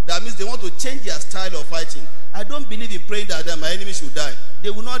 that means they want to change their style of fighting. I don't believe in praying that my enemy should die. They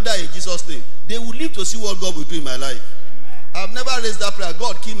will not die in Jesus' name. They will live to see what God will do in my life. I've never raised that prayer.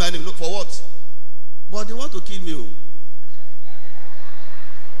 God, kill my enemy. Look, for what? But they want to kill me.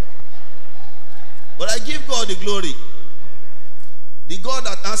 But I give God the glory. The God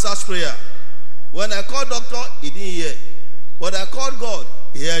that answers prayer. When I called doctor, he didn't hear. But I called God,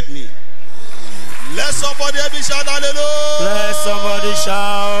 he heard me. Let somebody help me shout hallelujah. Let somebody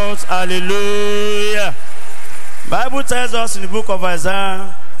shout hallelujah. Bible tells us in the book of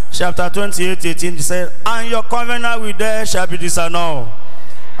Isaiah, chapter 28:18, it said, and your covenant with death shall be disannulled,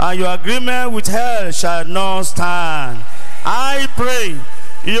 and your agreement with hell shall not stand. I pray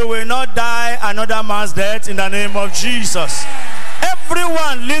you will not die another man's death in the name of Jesus.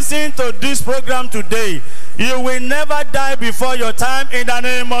 Everyone listening to this program today, you will never die before your time in the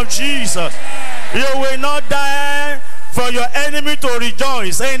name of Jesus. You will not die for your enemy to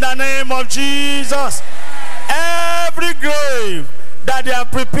rejoice in the name of Jesus. Every grave that they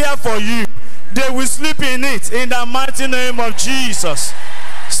have prepared for you, they will sleep in it in the mighty name of Jesus.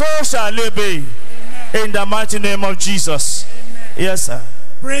 So shall it be in the mighty name of Jesus. Yes, sir.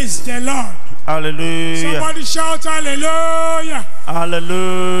 Praise the Lord. Hallelujah. Somebody shout hallelujah.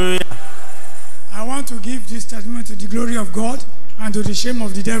 Hallelujah. I want to give this testimony to the glory of God and to the shame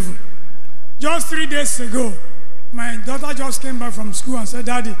of the devil. Just 3 days ago, my daughter just came back from school and said,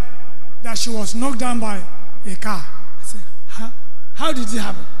 Daddy, that she was knocked down by a car. I said, how did it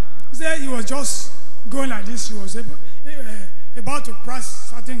happen? He said he was just going like this. He was about to press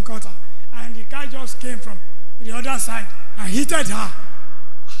certain cutter, and the car just came from the other side and hit her.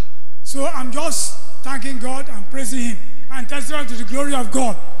 So I'm just thanking God and praising him and testifying to the glory of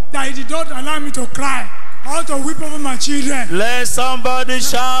God that he did not allow me to cry, how to weep over my children. Let somebody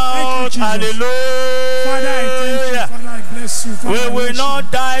shout hallelujah. Father, I thank you. Father, I bless you. Father, we will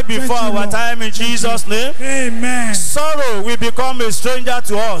not die before our time in Jesus' name. Amen. Sorrow will become a stranger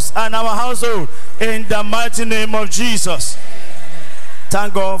to us and our household in the mighty name of Jesus.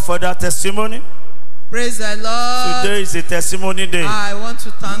 Thank God for that testimony. Praise the Lord. Today is a testimony day. I want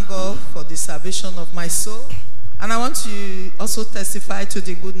to thank God for the salvation of my soul. And I want to also testify to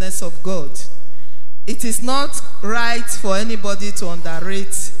the goodness of God. It is not right for anybody to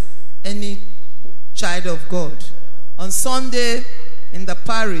underrate any child of God. On Sunday in the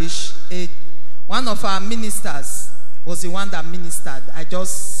parish, one of our ministers was the one that ministered. I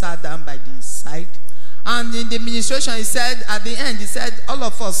just sat down by the side. And in the ministration, he said, at the end, he said, all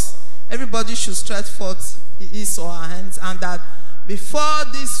of us, everybody should stretch forth his or her hands, and that before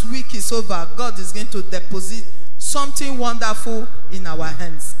this week is over, God is going to deposit something wonderful in our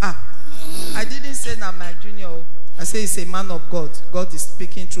hands. I didn't say that my junior. I say he's a man of God. God is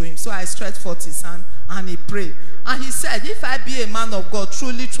speaking through him. So I stretched forth his hand and he prayed. And he said, if I be a man of God,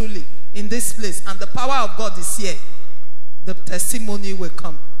 truly, truly, in this place, and the power of God is here, the testimony will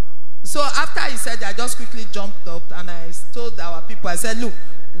come. So after he said, I just quickly jumped up and I told our people, I said, look,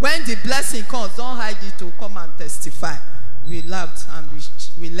 when the blessing comes, don't hide it to come and testify. We laughed and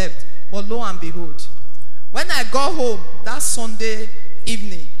we left. But lo and behold, when I got home that Sunday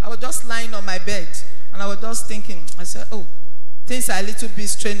evening, I was just lying on my bed and I was just thinking, I said, oh, things are a little bit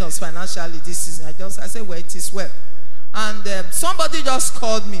strenuous financially this season. I said, well, it is well. And somebody just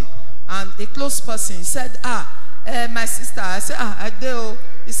called me, and a close person, he said, my sister. I said, I do.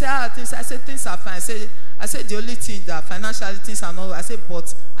 He said, things. I said, things are fine. I said, the only thing that financially things are not. I said,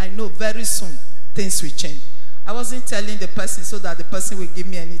 but I know very soon things will change. I wasn't telling the person so that the person will give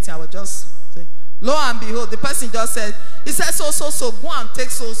me anything. I was just saying, lo and behold, the person just said, he said, so, go and take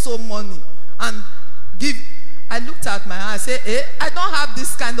so money and give. I looked at my hand, I said, I don't have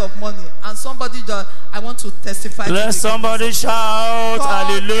this kind of money. And somebody just, I want to testify. Let somebody shout,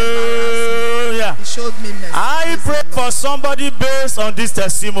 hallelujah. He showed me mercy. I pray for somebody based on this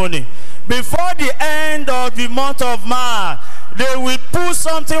testimony. Before the end of the month of March, they will put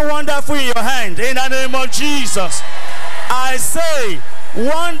something wonderful in your hand in the name of Jesus. I say,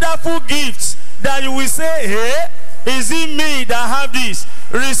 wonderful gifts that you will say, hey, is it me that have this?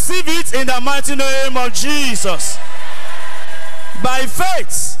 Receive it in the mighty name of Jesus. By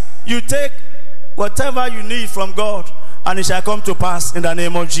faith, you take whatever you need from God, and it shall come to pass in the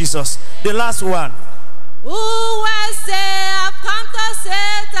name of Jesus. The last one. Who will say, I've come to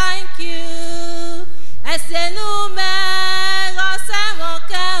say thank you. Praise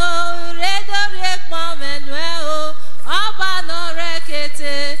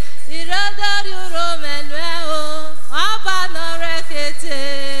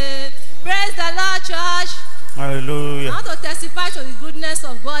the Lord, church. Hallelujah. I want to testify to the goodness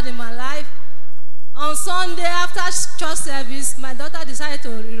of God in my life. On Sunday, after church service, my daughter decided to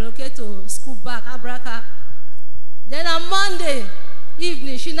relocate to school back, Abraka. Then on Monday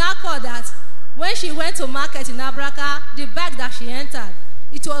evening, she now called that when she went to market in Abraka, the bag that she entered,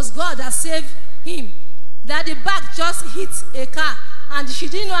 it was God that saved him. That the bag just hit a car, and she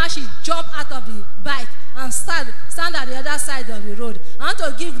didn't know how she jumped out of the bike and stand at the other side of the road. I want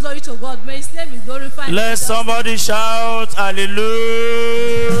to give glory to God. May his name be glorified. Let somebody shout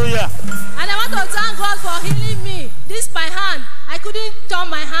hallelujah. And I want to thank God for healing me. This my hand. I couldn't turn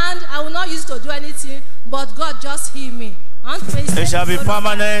my hand. I will not use it to do anything, but God just healed me. It shall be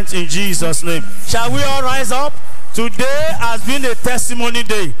permanent in Jesus' name. Shall we all rise up? Today has been a testimony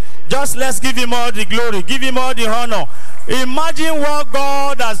day. Just let's give him all the glory, give him all the honor. Imagine what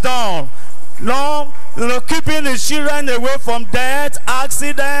God has done. Lord, keeping his children away from death,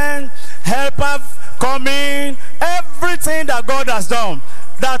 accident, helper coming, everything that God has done.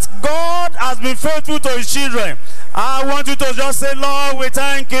 That God has been faithful to his children. I want you to just say, Lord, we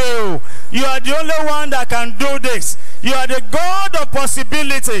thank you. You are the only one that can do this. You are the God of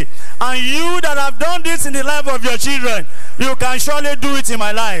possibility. And you that have done this in the life of your children, you can surely do it in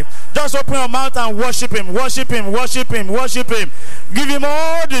my life. Just open your mouth and worship him, worship him, worship him, worship him. Give him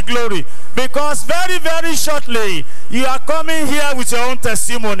all the glory. Because very, very shortly, you are coming here with your own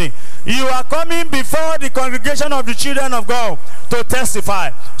testimony. You are coming before the congregation of the children of God to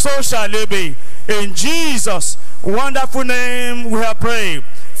testify. So shall it be. In Jesus' wonderful name we have prayed.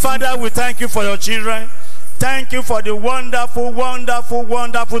 Father, we thank you for your children. Thank you for the wonderful, wonderful,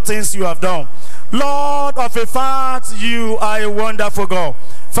 wonderful things you have done. Lord of a fact, you are a wonderful God.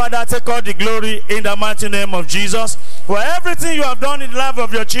 Father, take all the glory in the mighty name of Jesus for everything you have done in the life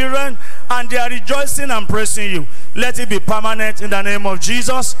of your children, and they are rejoicing and praising you. Let it be permanent in the name of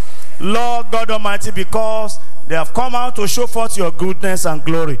Jesus. Lord God Almighty, because they have come out to show forth your goodness and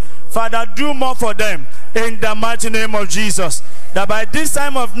glory. Father, do more for them in the mighty name of Jesus. That by this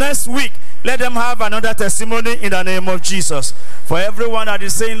time of next week, let them have another testimony in the name of Jesus. For everyone that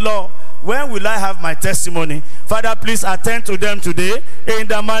is saying, Lord, when will I have my testimony? Father, please attend to them today in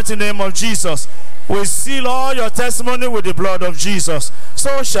the mighty name of Jesus. We seal all your testimony with the blood of Jesus.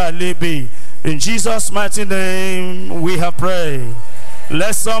 So shall it be. In Jesus' mighty name we have prayed.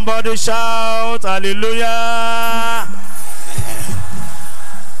 Let somebody shout hallelujah.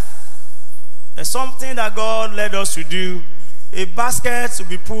 There's something that God led us to do. A basket to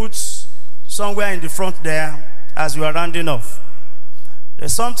be put somewhere in the front there as we are rounding off.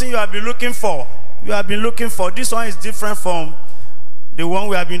 There's something you have been looking for. You have been looking for. This one is different from the one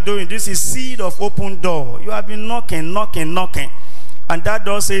we have been doing. This is seed of open door. You have been knocking, knocking, knocking. And that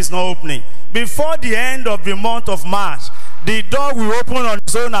door says it's not opening. Before the end of the month of March, the door will open on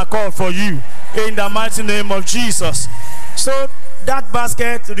its own accord for you. In the mighty name of Jesus. So that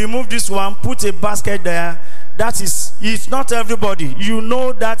basket, remove this one, put a basket there. That is, it's not everybody. You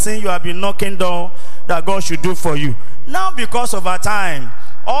know that thing you have been knocking down that God should do for you. Now, because of our time,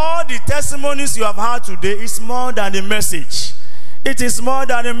 all the testimonies you have heard today is more than a message. It is more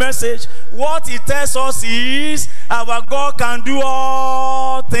than a message. What it tells us is our God can do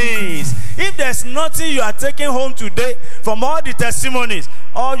all things. If there's nothing you are taking home today from all the testimonies,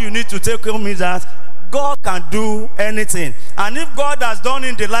 all you need to take home is that God can do anything. And if God has done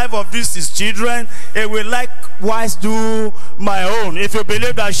in the life of these his children, he will likewise do my own. If you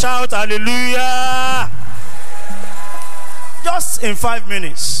believe that, shout hallelujah. Just in 5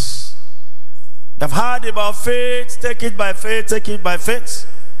 minutes. You've heard about faith. Take it by faith, take it by faith.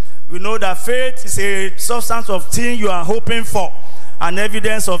 We know that faith is a substance of things you are hoping for, and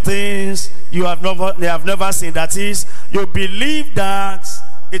evidence of things you have never seen. That is, you believe that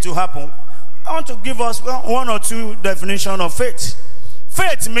it will happen. I want to give us one or two definitions of faith.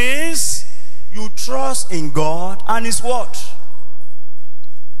 Faith means you trust in God and his word.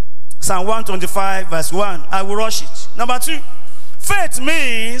 Psalm 125 verse 1. I will rush it. Number 2. Faith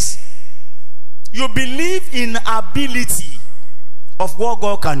means you believe in ability of what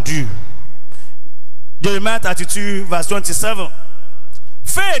God can do. Jeremiah 32 verse 27.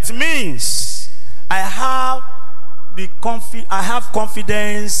 Faith means I have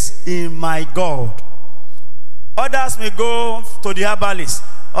confidence in my God. Others may go to the herbalist,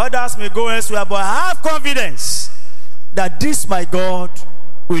 others may go elsewhere, but I have confidence that this my God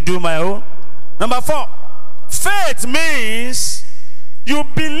will do my own. Number 4, faith means you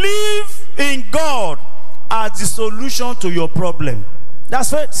believe in God as the solution to your problem.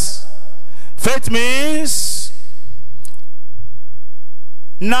 That's faith. Faith means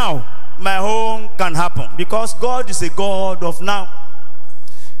now my own can happen, because God is a God of now.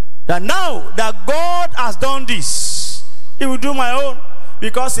 That now that God has done this, he will do my own.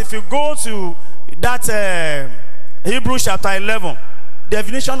 Because if you go to that Hebrews chapter 11,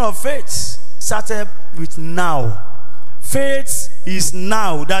 definition of faith started with now. Faith is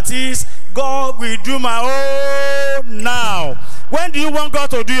now. That is, God will do my own now. When do you want God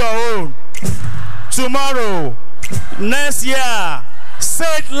to do your own? Tomorrow. Next year. Say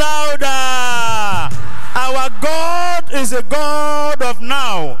it louder. Our God is a God of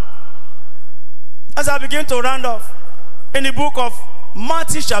now. As I begin to round off, in the book of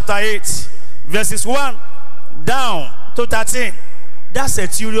Matthew chapter 8, verses 1 down to 13, that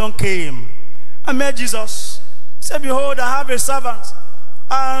centurion came and met Jesus. He said, behold, I have a servant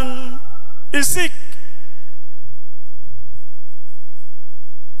and he's sick.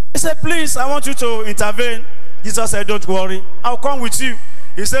 He said, please, I want you to intervene. Jesus said, don't worry, I'll come with you.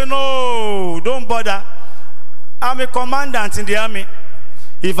 He said, no, don't bother. I'm a commandant in the army.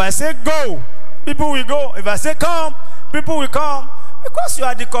 If I say go, people will go. If I say come, people will come. Because you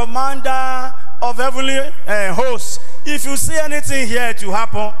are the commander of heavenly hosts. If you see anything here to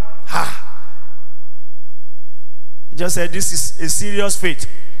happen, he just said, this is a serious faith.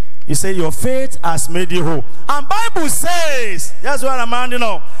 He said, your faith has made you whole. And Bible says, that's what I'm handing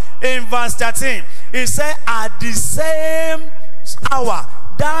on. In verse 13, it said, at the same hour,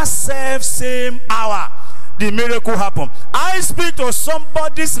 that same hour, the miracle happened. I speak to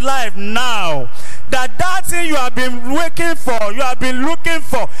somebody's life now, that thing you have been waiting for, you have been looking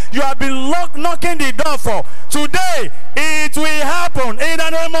for, you have been knocking the door for, today it will happen in the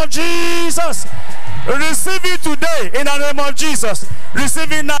name of Jesus. Receive it today in the name of Jesus.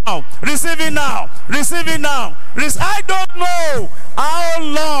 Receive it now. Receive it now. Receive it now. I don't know how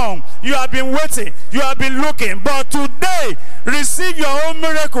long you have been waiting, you have been looking, but today receive your own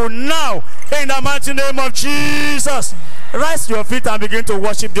miracle now in the mighty name of Jesus. Rise to your feet and begin to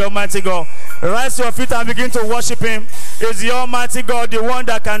worship the Almighty God. Rise to your feet and begin to worship Him. Is the Almighty God, the one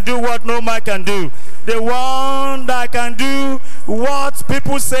that can do what no man can do. The one that can do what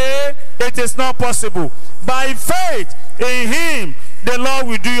people say it is not possible. By faith in Him, the Lord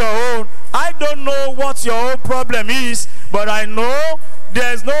will do your own. I don't know what your own problem is, but I know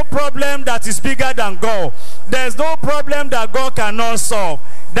there is no problem that is bigger than God. There is no problem that God cannot solve.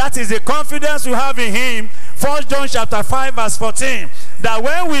 That is the confidence we have in Him. 1 John chapter 5 verse 14. That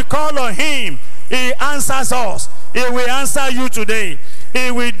when we call on Him, He answers us. He will answer you today.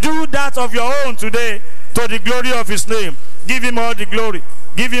 He will do that of your own today to the glory of His name. Give Him all the glory.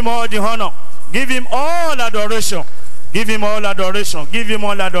 Give Him all the honor. Give Him all adoration. Give Him all adoration. Give Him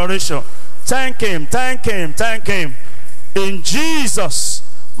all adoration. Thank Him. Thank Him. Thank Him. In Jesus'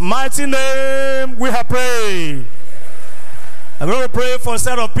 mighty name we have prayed. I'm going to pray for a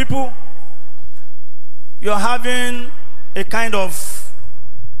set of people. You're having a kind of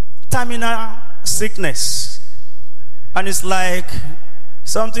terminal sickness. And it's like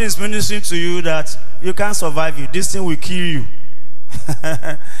something is ministering to you that you can't survive it. This thing will kill you.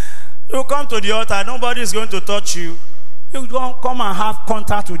 You come to the altar, nobody is going to touch you. You don't come and have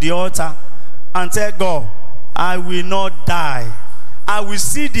contact with the altar and tell God, I will not die. I will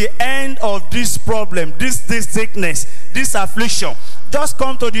see the end of this problem, this sickness, this affliction. Just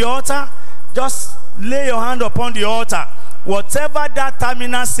come to the altar. Just lay your hand upon the altar. Whatever that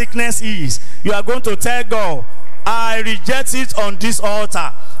terminal sickness is, you are going to tell God, I reject it on this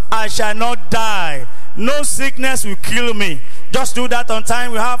altar. I shall not die. No sickness will kill me. Just do that on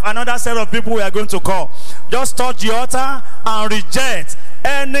time. We have another set of people we are going to call. Just touch the altar and reject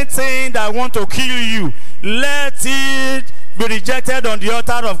anything that want to kill you. Let it be rejected on the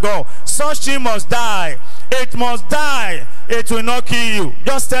altar of God. Such thing must die. It must die. It will not kill you.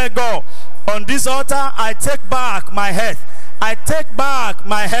 Just tell God, on this altar, I take back my health. I take back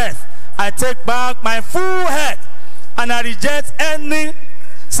my health. I take back my full health. And I reject any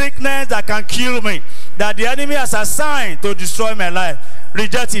sickness that can kill me, that the enemy has assigned to destroy my life.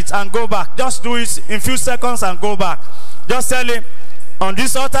 Reject it and go back. Just do it in a few seconds and go back. Just tell him, on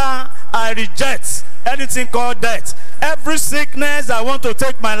this altar, I reject anything called death. Every sickness that want to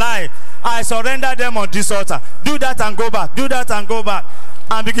take my life, I surrender them on this altar. Do that and go back. Do that and go back.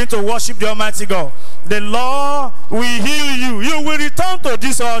 And begin to worship the Almighty God. The Lord will heal you. You will return to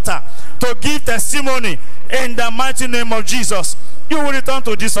this altar to give testimony in the mighty name of Jesus. You will return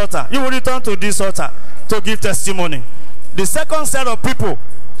to this altar. You will return to this altar to give testimony. The second set of people,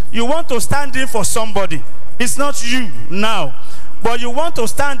 you want to stand in for somebody. It's not you now, but you want to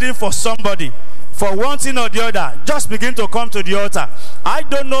stand in for somebody. For one thing or the other, just begin to come to the altar. I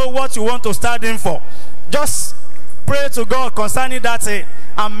don't know what you want to stand in for. Just pray to God concerning that thing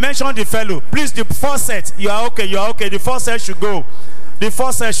and mention the fellow. Please, the first set, you are okay, you are okay. The first set should go. The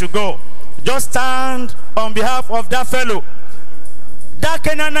first set should go. Just stand on behalf of that fellow. That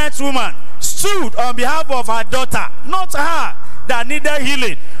Canaanite woman stood on behalf of her daughter, not her that needed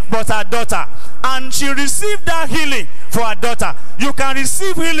healing, but her daughter. And she received that healing for a daughter. You can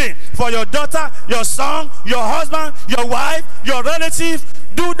receive healing for your daughter, your son, your husband, your wife, your relative.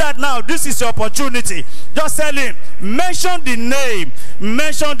 Do that now. This is your opportunity. Just tell him, mention the name.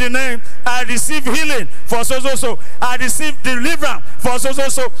 Mention the name. I receive healing for so. I receive deliverance for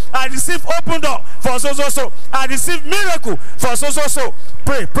so. I receive open door for so. I receive miracle for so.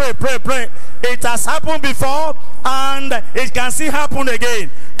 Pray. It has happened before and it can still happen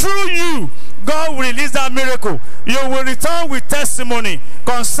again. Through you, God will release that miracle. You will return with testimony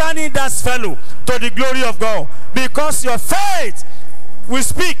concerning that fellow to the glory of God. Because your faith will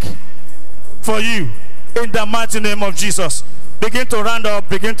speak for you in the mighty name of Jesus. Begin to round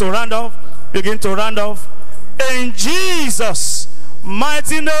up. In Jesus'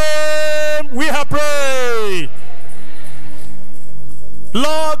 mighty name we have prayed.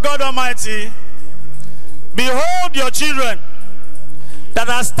 Lord God Almighty, behold your children that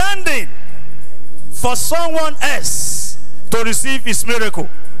are standing for someone else to receive his miracle.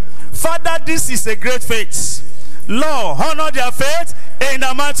 Father, this is a great faith. Lord, honor their faith in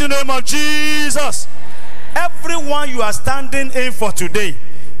the mighty name of Jesus. Everyone you are standing in for today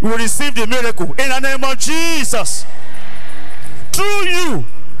will receive the miracle in the name of Jesus. Through you,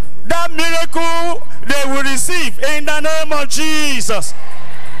 that miracle they will receive in the name of Jesus.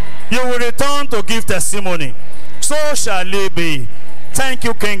 You will return to give testimony. So shall it be. Thank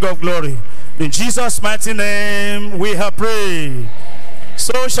you, King of Glory. In Jesus' mighty name we have prayed.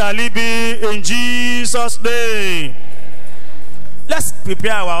 So shall it be in Jesus' name. Let's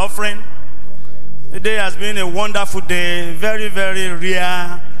prepare our offering. Today has been a wonderful day, very, very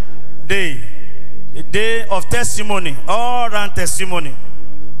rare day. A day of testimony, all around testimony.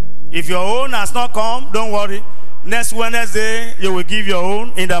 If your own has not come, don't worry. Next Wednesday, you will give your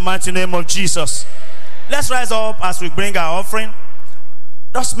own in the mighty name of Jesus. Let's rise up as we bring our offering.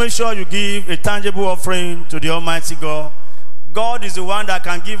 Just make sure you give a tangible offering to the Almighty God. God is the one that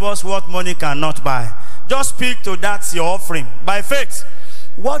can give us what money cannot buy. Just speak to that your offering by faith.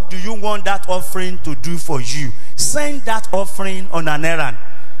 What do you want that offering to do for you? Send that offering on an errand.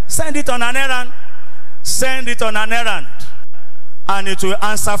 Send it on an errand. Send it on an errand. And it will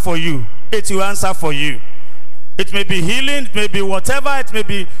answer for you. It will answer for you. It may be healing. It may be whatever. It may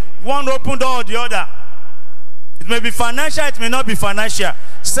be one open door or the other. It may be financial. It may not be financial.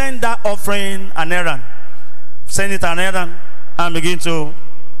 Send that offering an errand. Send it an errand. And begin to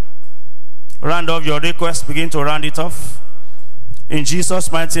round off your request. Begin to round it off. In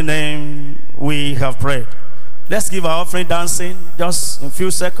Jesus' mighty name, we have prayed. Let's give our offering dancing. Just in a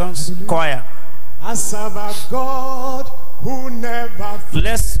few seconds. Choir. I serve a God who never fails.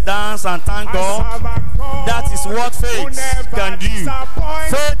 Let's dance and thank God. That is what faith can do.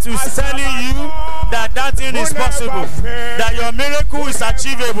 Faith is telling you that that thing is possible. That your miracle is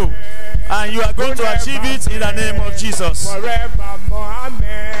achievable. And you are going to achieve it in the name of Jesus. I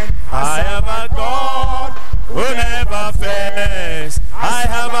have a God who never fails. I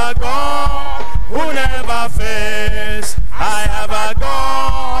have a God who never fails. I have a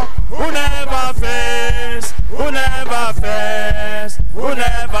God who never fails. Who never fails. Who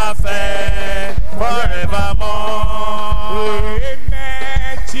never fails. Forevermore.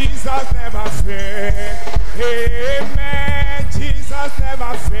 Amen. Jesus never fails. Amen. Jesus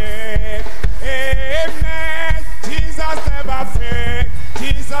never fails. Amen. Jesus never fails.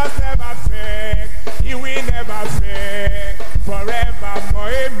 Jesus never fails. He will never fail. Forevermore.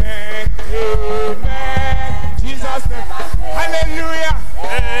 Amen. Amen. Jesus never fails. Hallelujah.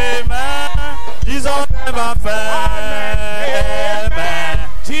 Amen. Jesus never fails. Amen.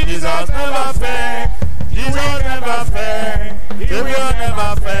 Jesus never fails. Jesus never fails. He will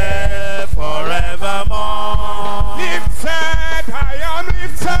never fail. Forevermore. Lifted, I am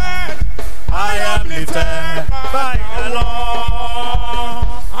lifted. I am lifted by the Lord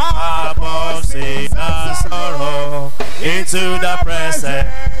above sin and sorrow into the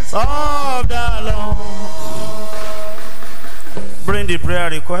presence of the Lord. Bring the prayer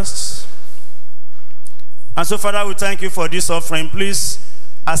requests. And so, Father, we thank you for this offering. Please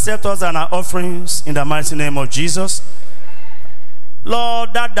accept us and our offerings in the mighty name of Jesus.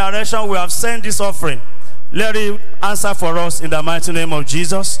 Lord, that direction we have sent this offering, let it answer for us in the mighty name of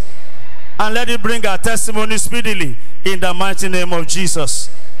Jesus. And let it bring our testimony speedily in the mighty name of Jesus.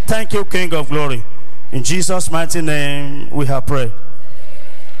 Thank you, King of Glory. In Jesus' mighty name we have prayed.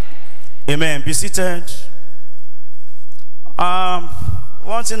 Amen. Be seated.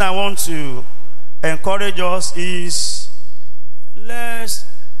 One thing I want to encourage us is let's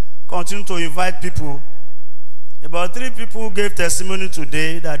continue to invite people. About 3 people gave testimony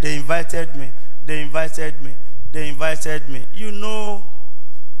today that they invited me. They invited me. They invited me. You know,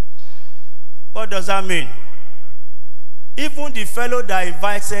 what does that mean? Even the fellow that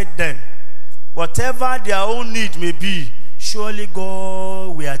invited them, whatever their own need may be, surely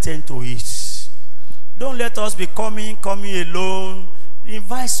God will attend to it. Don't let us be coming alone.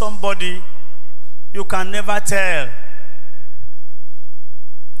 Invite somebody. You can never tell.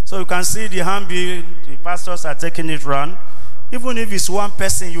 So you can see the handbill, the pastors are taking it round. Even if it's one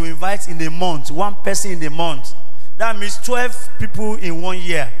person you invite in a month, one person in a month, that means 12 people in 1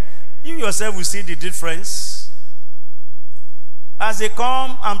 year. You yourself will see the difference. As they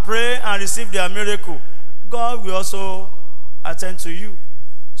come and pray and receive their miracle, God will also attend to you.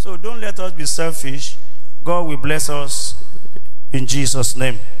 So don't let us be selfish. God will bless us in Jesus'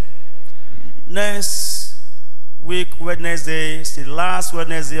 name. Next week, Wednesday, is the last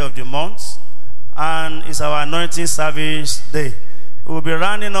Wednesday of the month, and it's our anointing service day. We'll be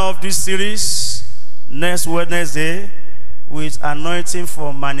rounding off this series next Wednesday with anointing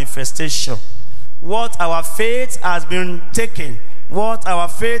for manifestation. What our faith has been taken, what our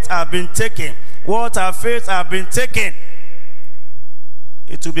faith has been taken, what our faith has been taken,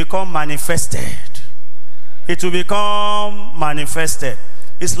 it will become manifested. It will become manifested.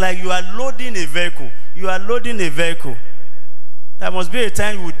 It's like you are loading a vehicle. You are loading a vehicle. There must be a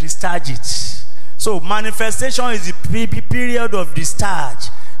time you will discharge it. So manifestation is the period of discharge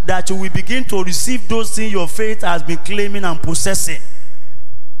that you will begin to receive those things your faith has been claiming and possessing.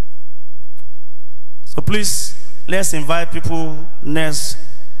 So please, let's invite people next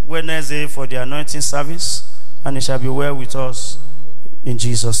Wednesday for the anointing service, and it shall be well with us in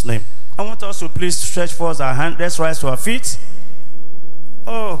Jesus' name. I want us to please stretch forth our hand. Let's rise to our feet.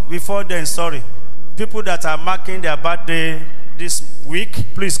 Oh, before then, sorry. People that are marking their birthday this week,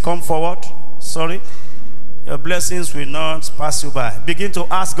 please come forward. Sorry. Your blessings will not pass you by. Begin to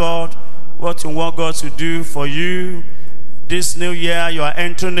ask God what you want God to do for you this new year you are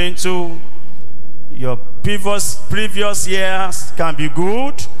entering into. Your previous years can be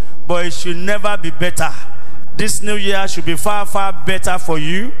good, but it should never be better. This new year should be far, far better for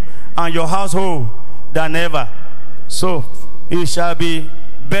you and your household than ever. So it shall be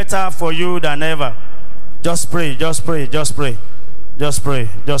better for you than ever. Just pray, just pray, just pray, just pray,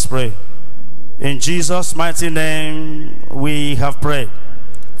 just pray. In Jesus' mighty name we have prayed.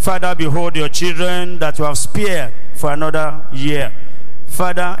 Father, behold your children that you have spared for another year.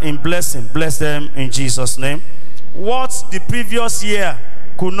 Father, in blessing, bless them in Jesus' name. What the previous year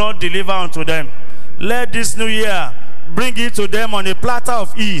could not deliver unto them, let this new year bring it to them on a platter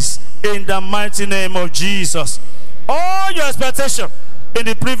of ease in the mighty name of Jesus. All your expectation in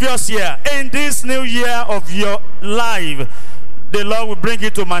the previous year, in this new year of your life, the Lord will bring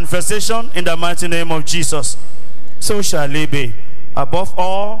it to manifestation in the mighty name of Jesus. So shall it be. Above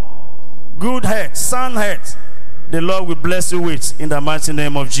all, good health, sound health, the Lord will bless you with in the mighty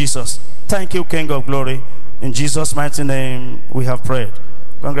name of Jesus. Thank you, King of Glory. In Jesus' mighty name we have prayed.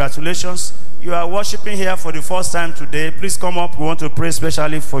 Congratulations. You are worshiping here for the first time today. Please come up. We want to pray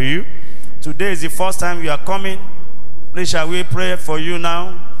specially for you. Today is the first time you are coming. Please shall we pray for you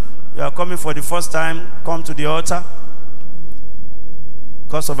now. You are coming for the first time. Come to the altar.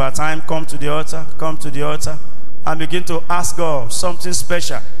 Because of our time, come to the altar. Come to the altar. And begin to ask God something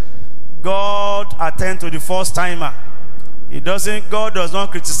special. God attend to the first timer. God does not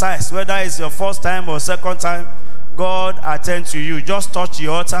criticize whether it's your first time or second time. God attend to you. Just touch the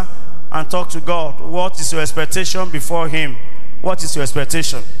altar and talk to God. What is your expectation before him? What is your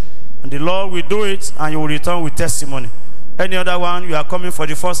expectation? And the Lord will do it, and you will return with testimony. Any other one, you are coming for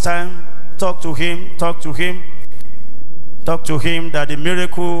the first time, talk to him, talk to him. Talk to him that the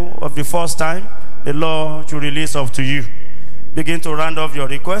miracle of the first time, the Lord will release up to you. Begin to round off your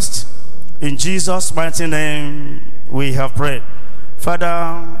request. In Jesus' mighty name, we have prayed.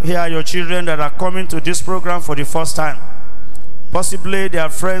 Father, here are your children that are coming to this program for the first time. Possibly their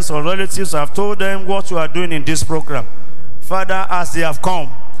friends or relatives have told them what you are doing in this program. Father, as they have come,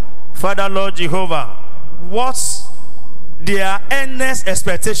 Father, Lord Jehovah, what their earnest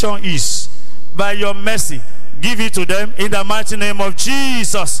expectation is, by your mercy, give it to them in the mighty name of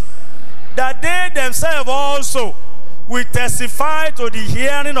Jesus. That they themselves also will testify to the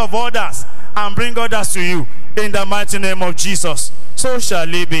hearing of others and bring others to you in the mighty name of Jesus. So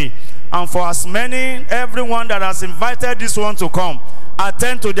shall it be. And for as many, everyone that has invited this one to come,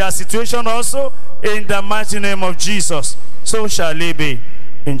 attend to their situation also in the mighty name of Jesus. So shall it be.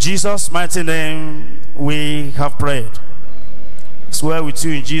 In Jesus' mighty name we have prayed. It's well with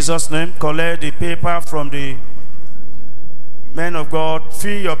you in Jesus' name. Collect the paper from the men of God.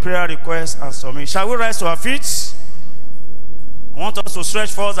 Fill your prayer request and submit. Shall we rise to our feet? I want us to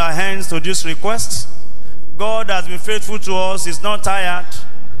stretch forth our hands to this request. God has been faithful to us. He's not tired.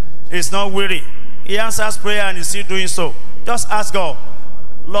 He's not weary. He answers prayer and is still doing so. Just ask God,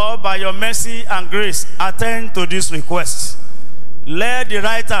 Lord, by your mercy and grace, attend to this request. Let the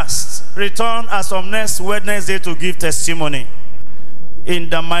writers return as from next Wednesday to give testimony. In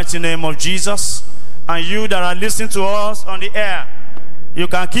the mighty name of Jesus. And you that are listening to us on the air, you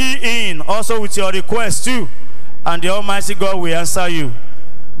can key in also with your request too. And the Almighty God will answer you.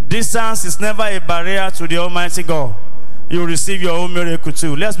 Distance is never a barrier to the Almighty God. You receive your own miracle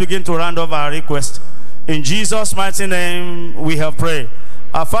too. Let's begin to round off our request. In Jesus' mighty name we have prayed.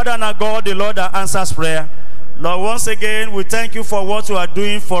 Our Father and our God, the Lord that answers prayer. Lord, once again, we thank you for what you are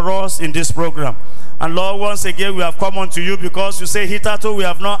doing for us in this program. And Lord, once again, we have come unto you because you say, hitherto we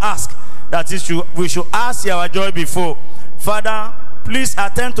have not asked that we should ask our joy before. Father, please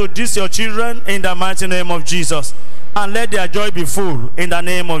attend to this, your children, in the mighty name of Jesus. And let their joy be full in the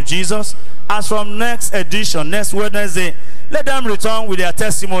name of Jesus. As from next edition, next Wednesday, let them return with their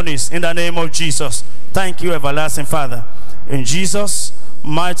testimonies in the name of Jesus. Thank you, everlasting Father. In Jesus'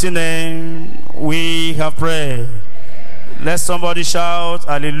 mighty name we have prayed. Let somebody shout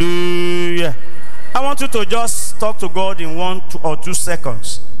hallelujah. I want you to just talk to God in 1 or 2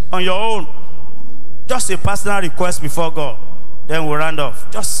 seconds on your own. Just a personal request before God. Then we'll round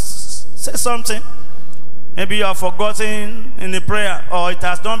off. Just say something. Maybe you have forgotten in the prayer, or it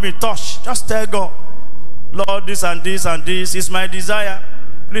has not been touched. Just tell God, Lord, this and this and this is my desire.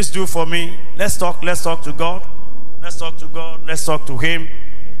 Please do for me. Let's talk to God. Let's talk to God. Let's talk to him.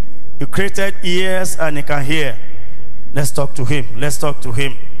 He created ears and he can hear. Let's talk to him. Let's talk to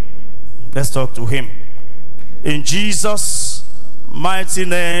him. Let's talk to him. In Jesus' mighty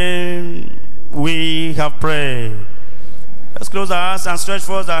name we have prayed. Let's close our eyes and stretch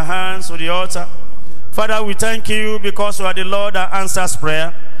forth our hands to the altar. Father, we thank you because you are the Lord that answers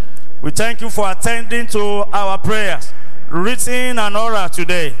prayer. We thank you for attending to our prayers, written and oral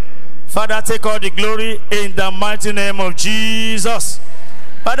today. Father, take all the glory in the mighty name of Jesus.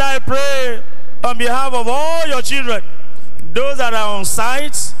 Father, I pray on behalf of all your children, those that are on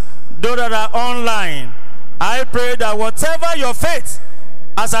site, those that are online, I pray that whatever your faith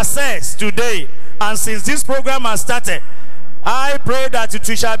has assessed today, and since this program has started, I pray that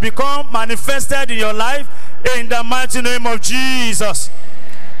it shall become manifested in your life in the mighty name of Jesus.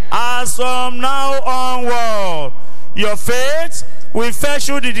 As from now onward, your faith will fetch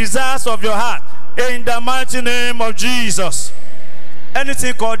you the desires of your heart in the mighty name of Jesus.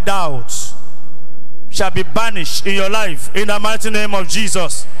 Anything called doubt shall be banished in your life in the mighty name of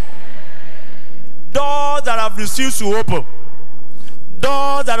Jesus. Doors that have refused to open,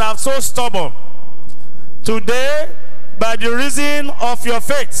 doors that are so stubborn, today, by the reason of your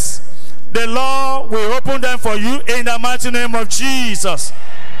faith, the Lord will open them for you in the mighty name of Jesus.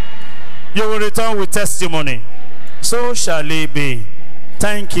 You will return with testimony. So shall it be.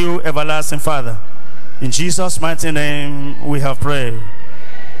 Thank you, everlasting Father. In Jesus' mighty name we have prayed.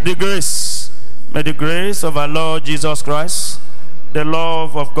 May the grace of our Lord Jesus Christ, the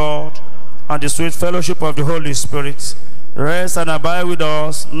love of God, and the sweet fellowship of the Holy Spirit rest and abide with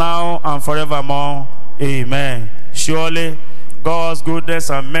us now and forevermore. Amen. Surely God's goodness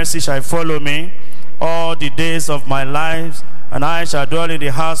and mercy shall follow me all the days of my life, and I shall dwell in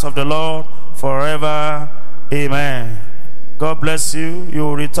the house of the Lord forever. Amen. God bless you. You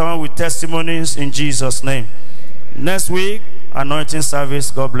will return with testimonies in Jesus' name. Next week, anointing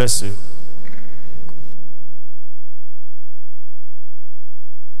service. God bless you.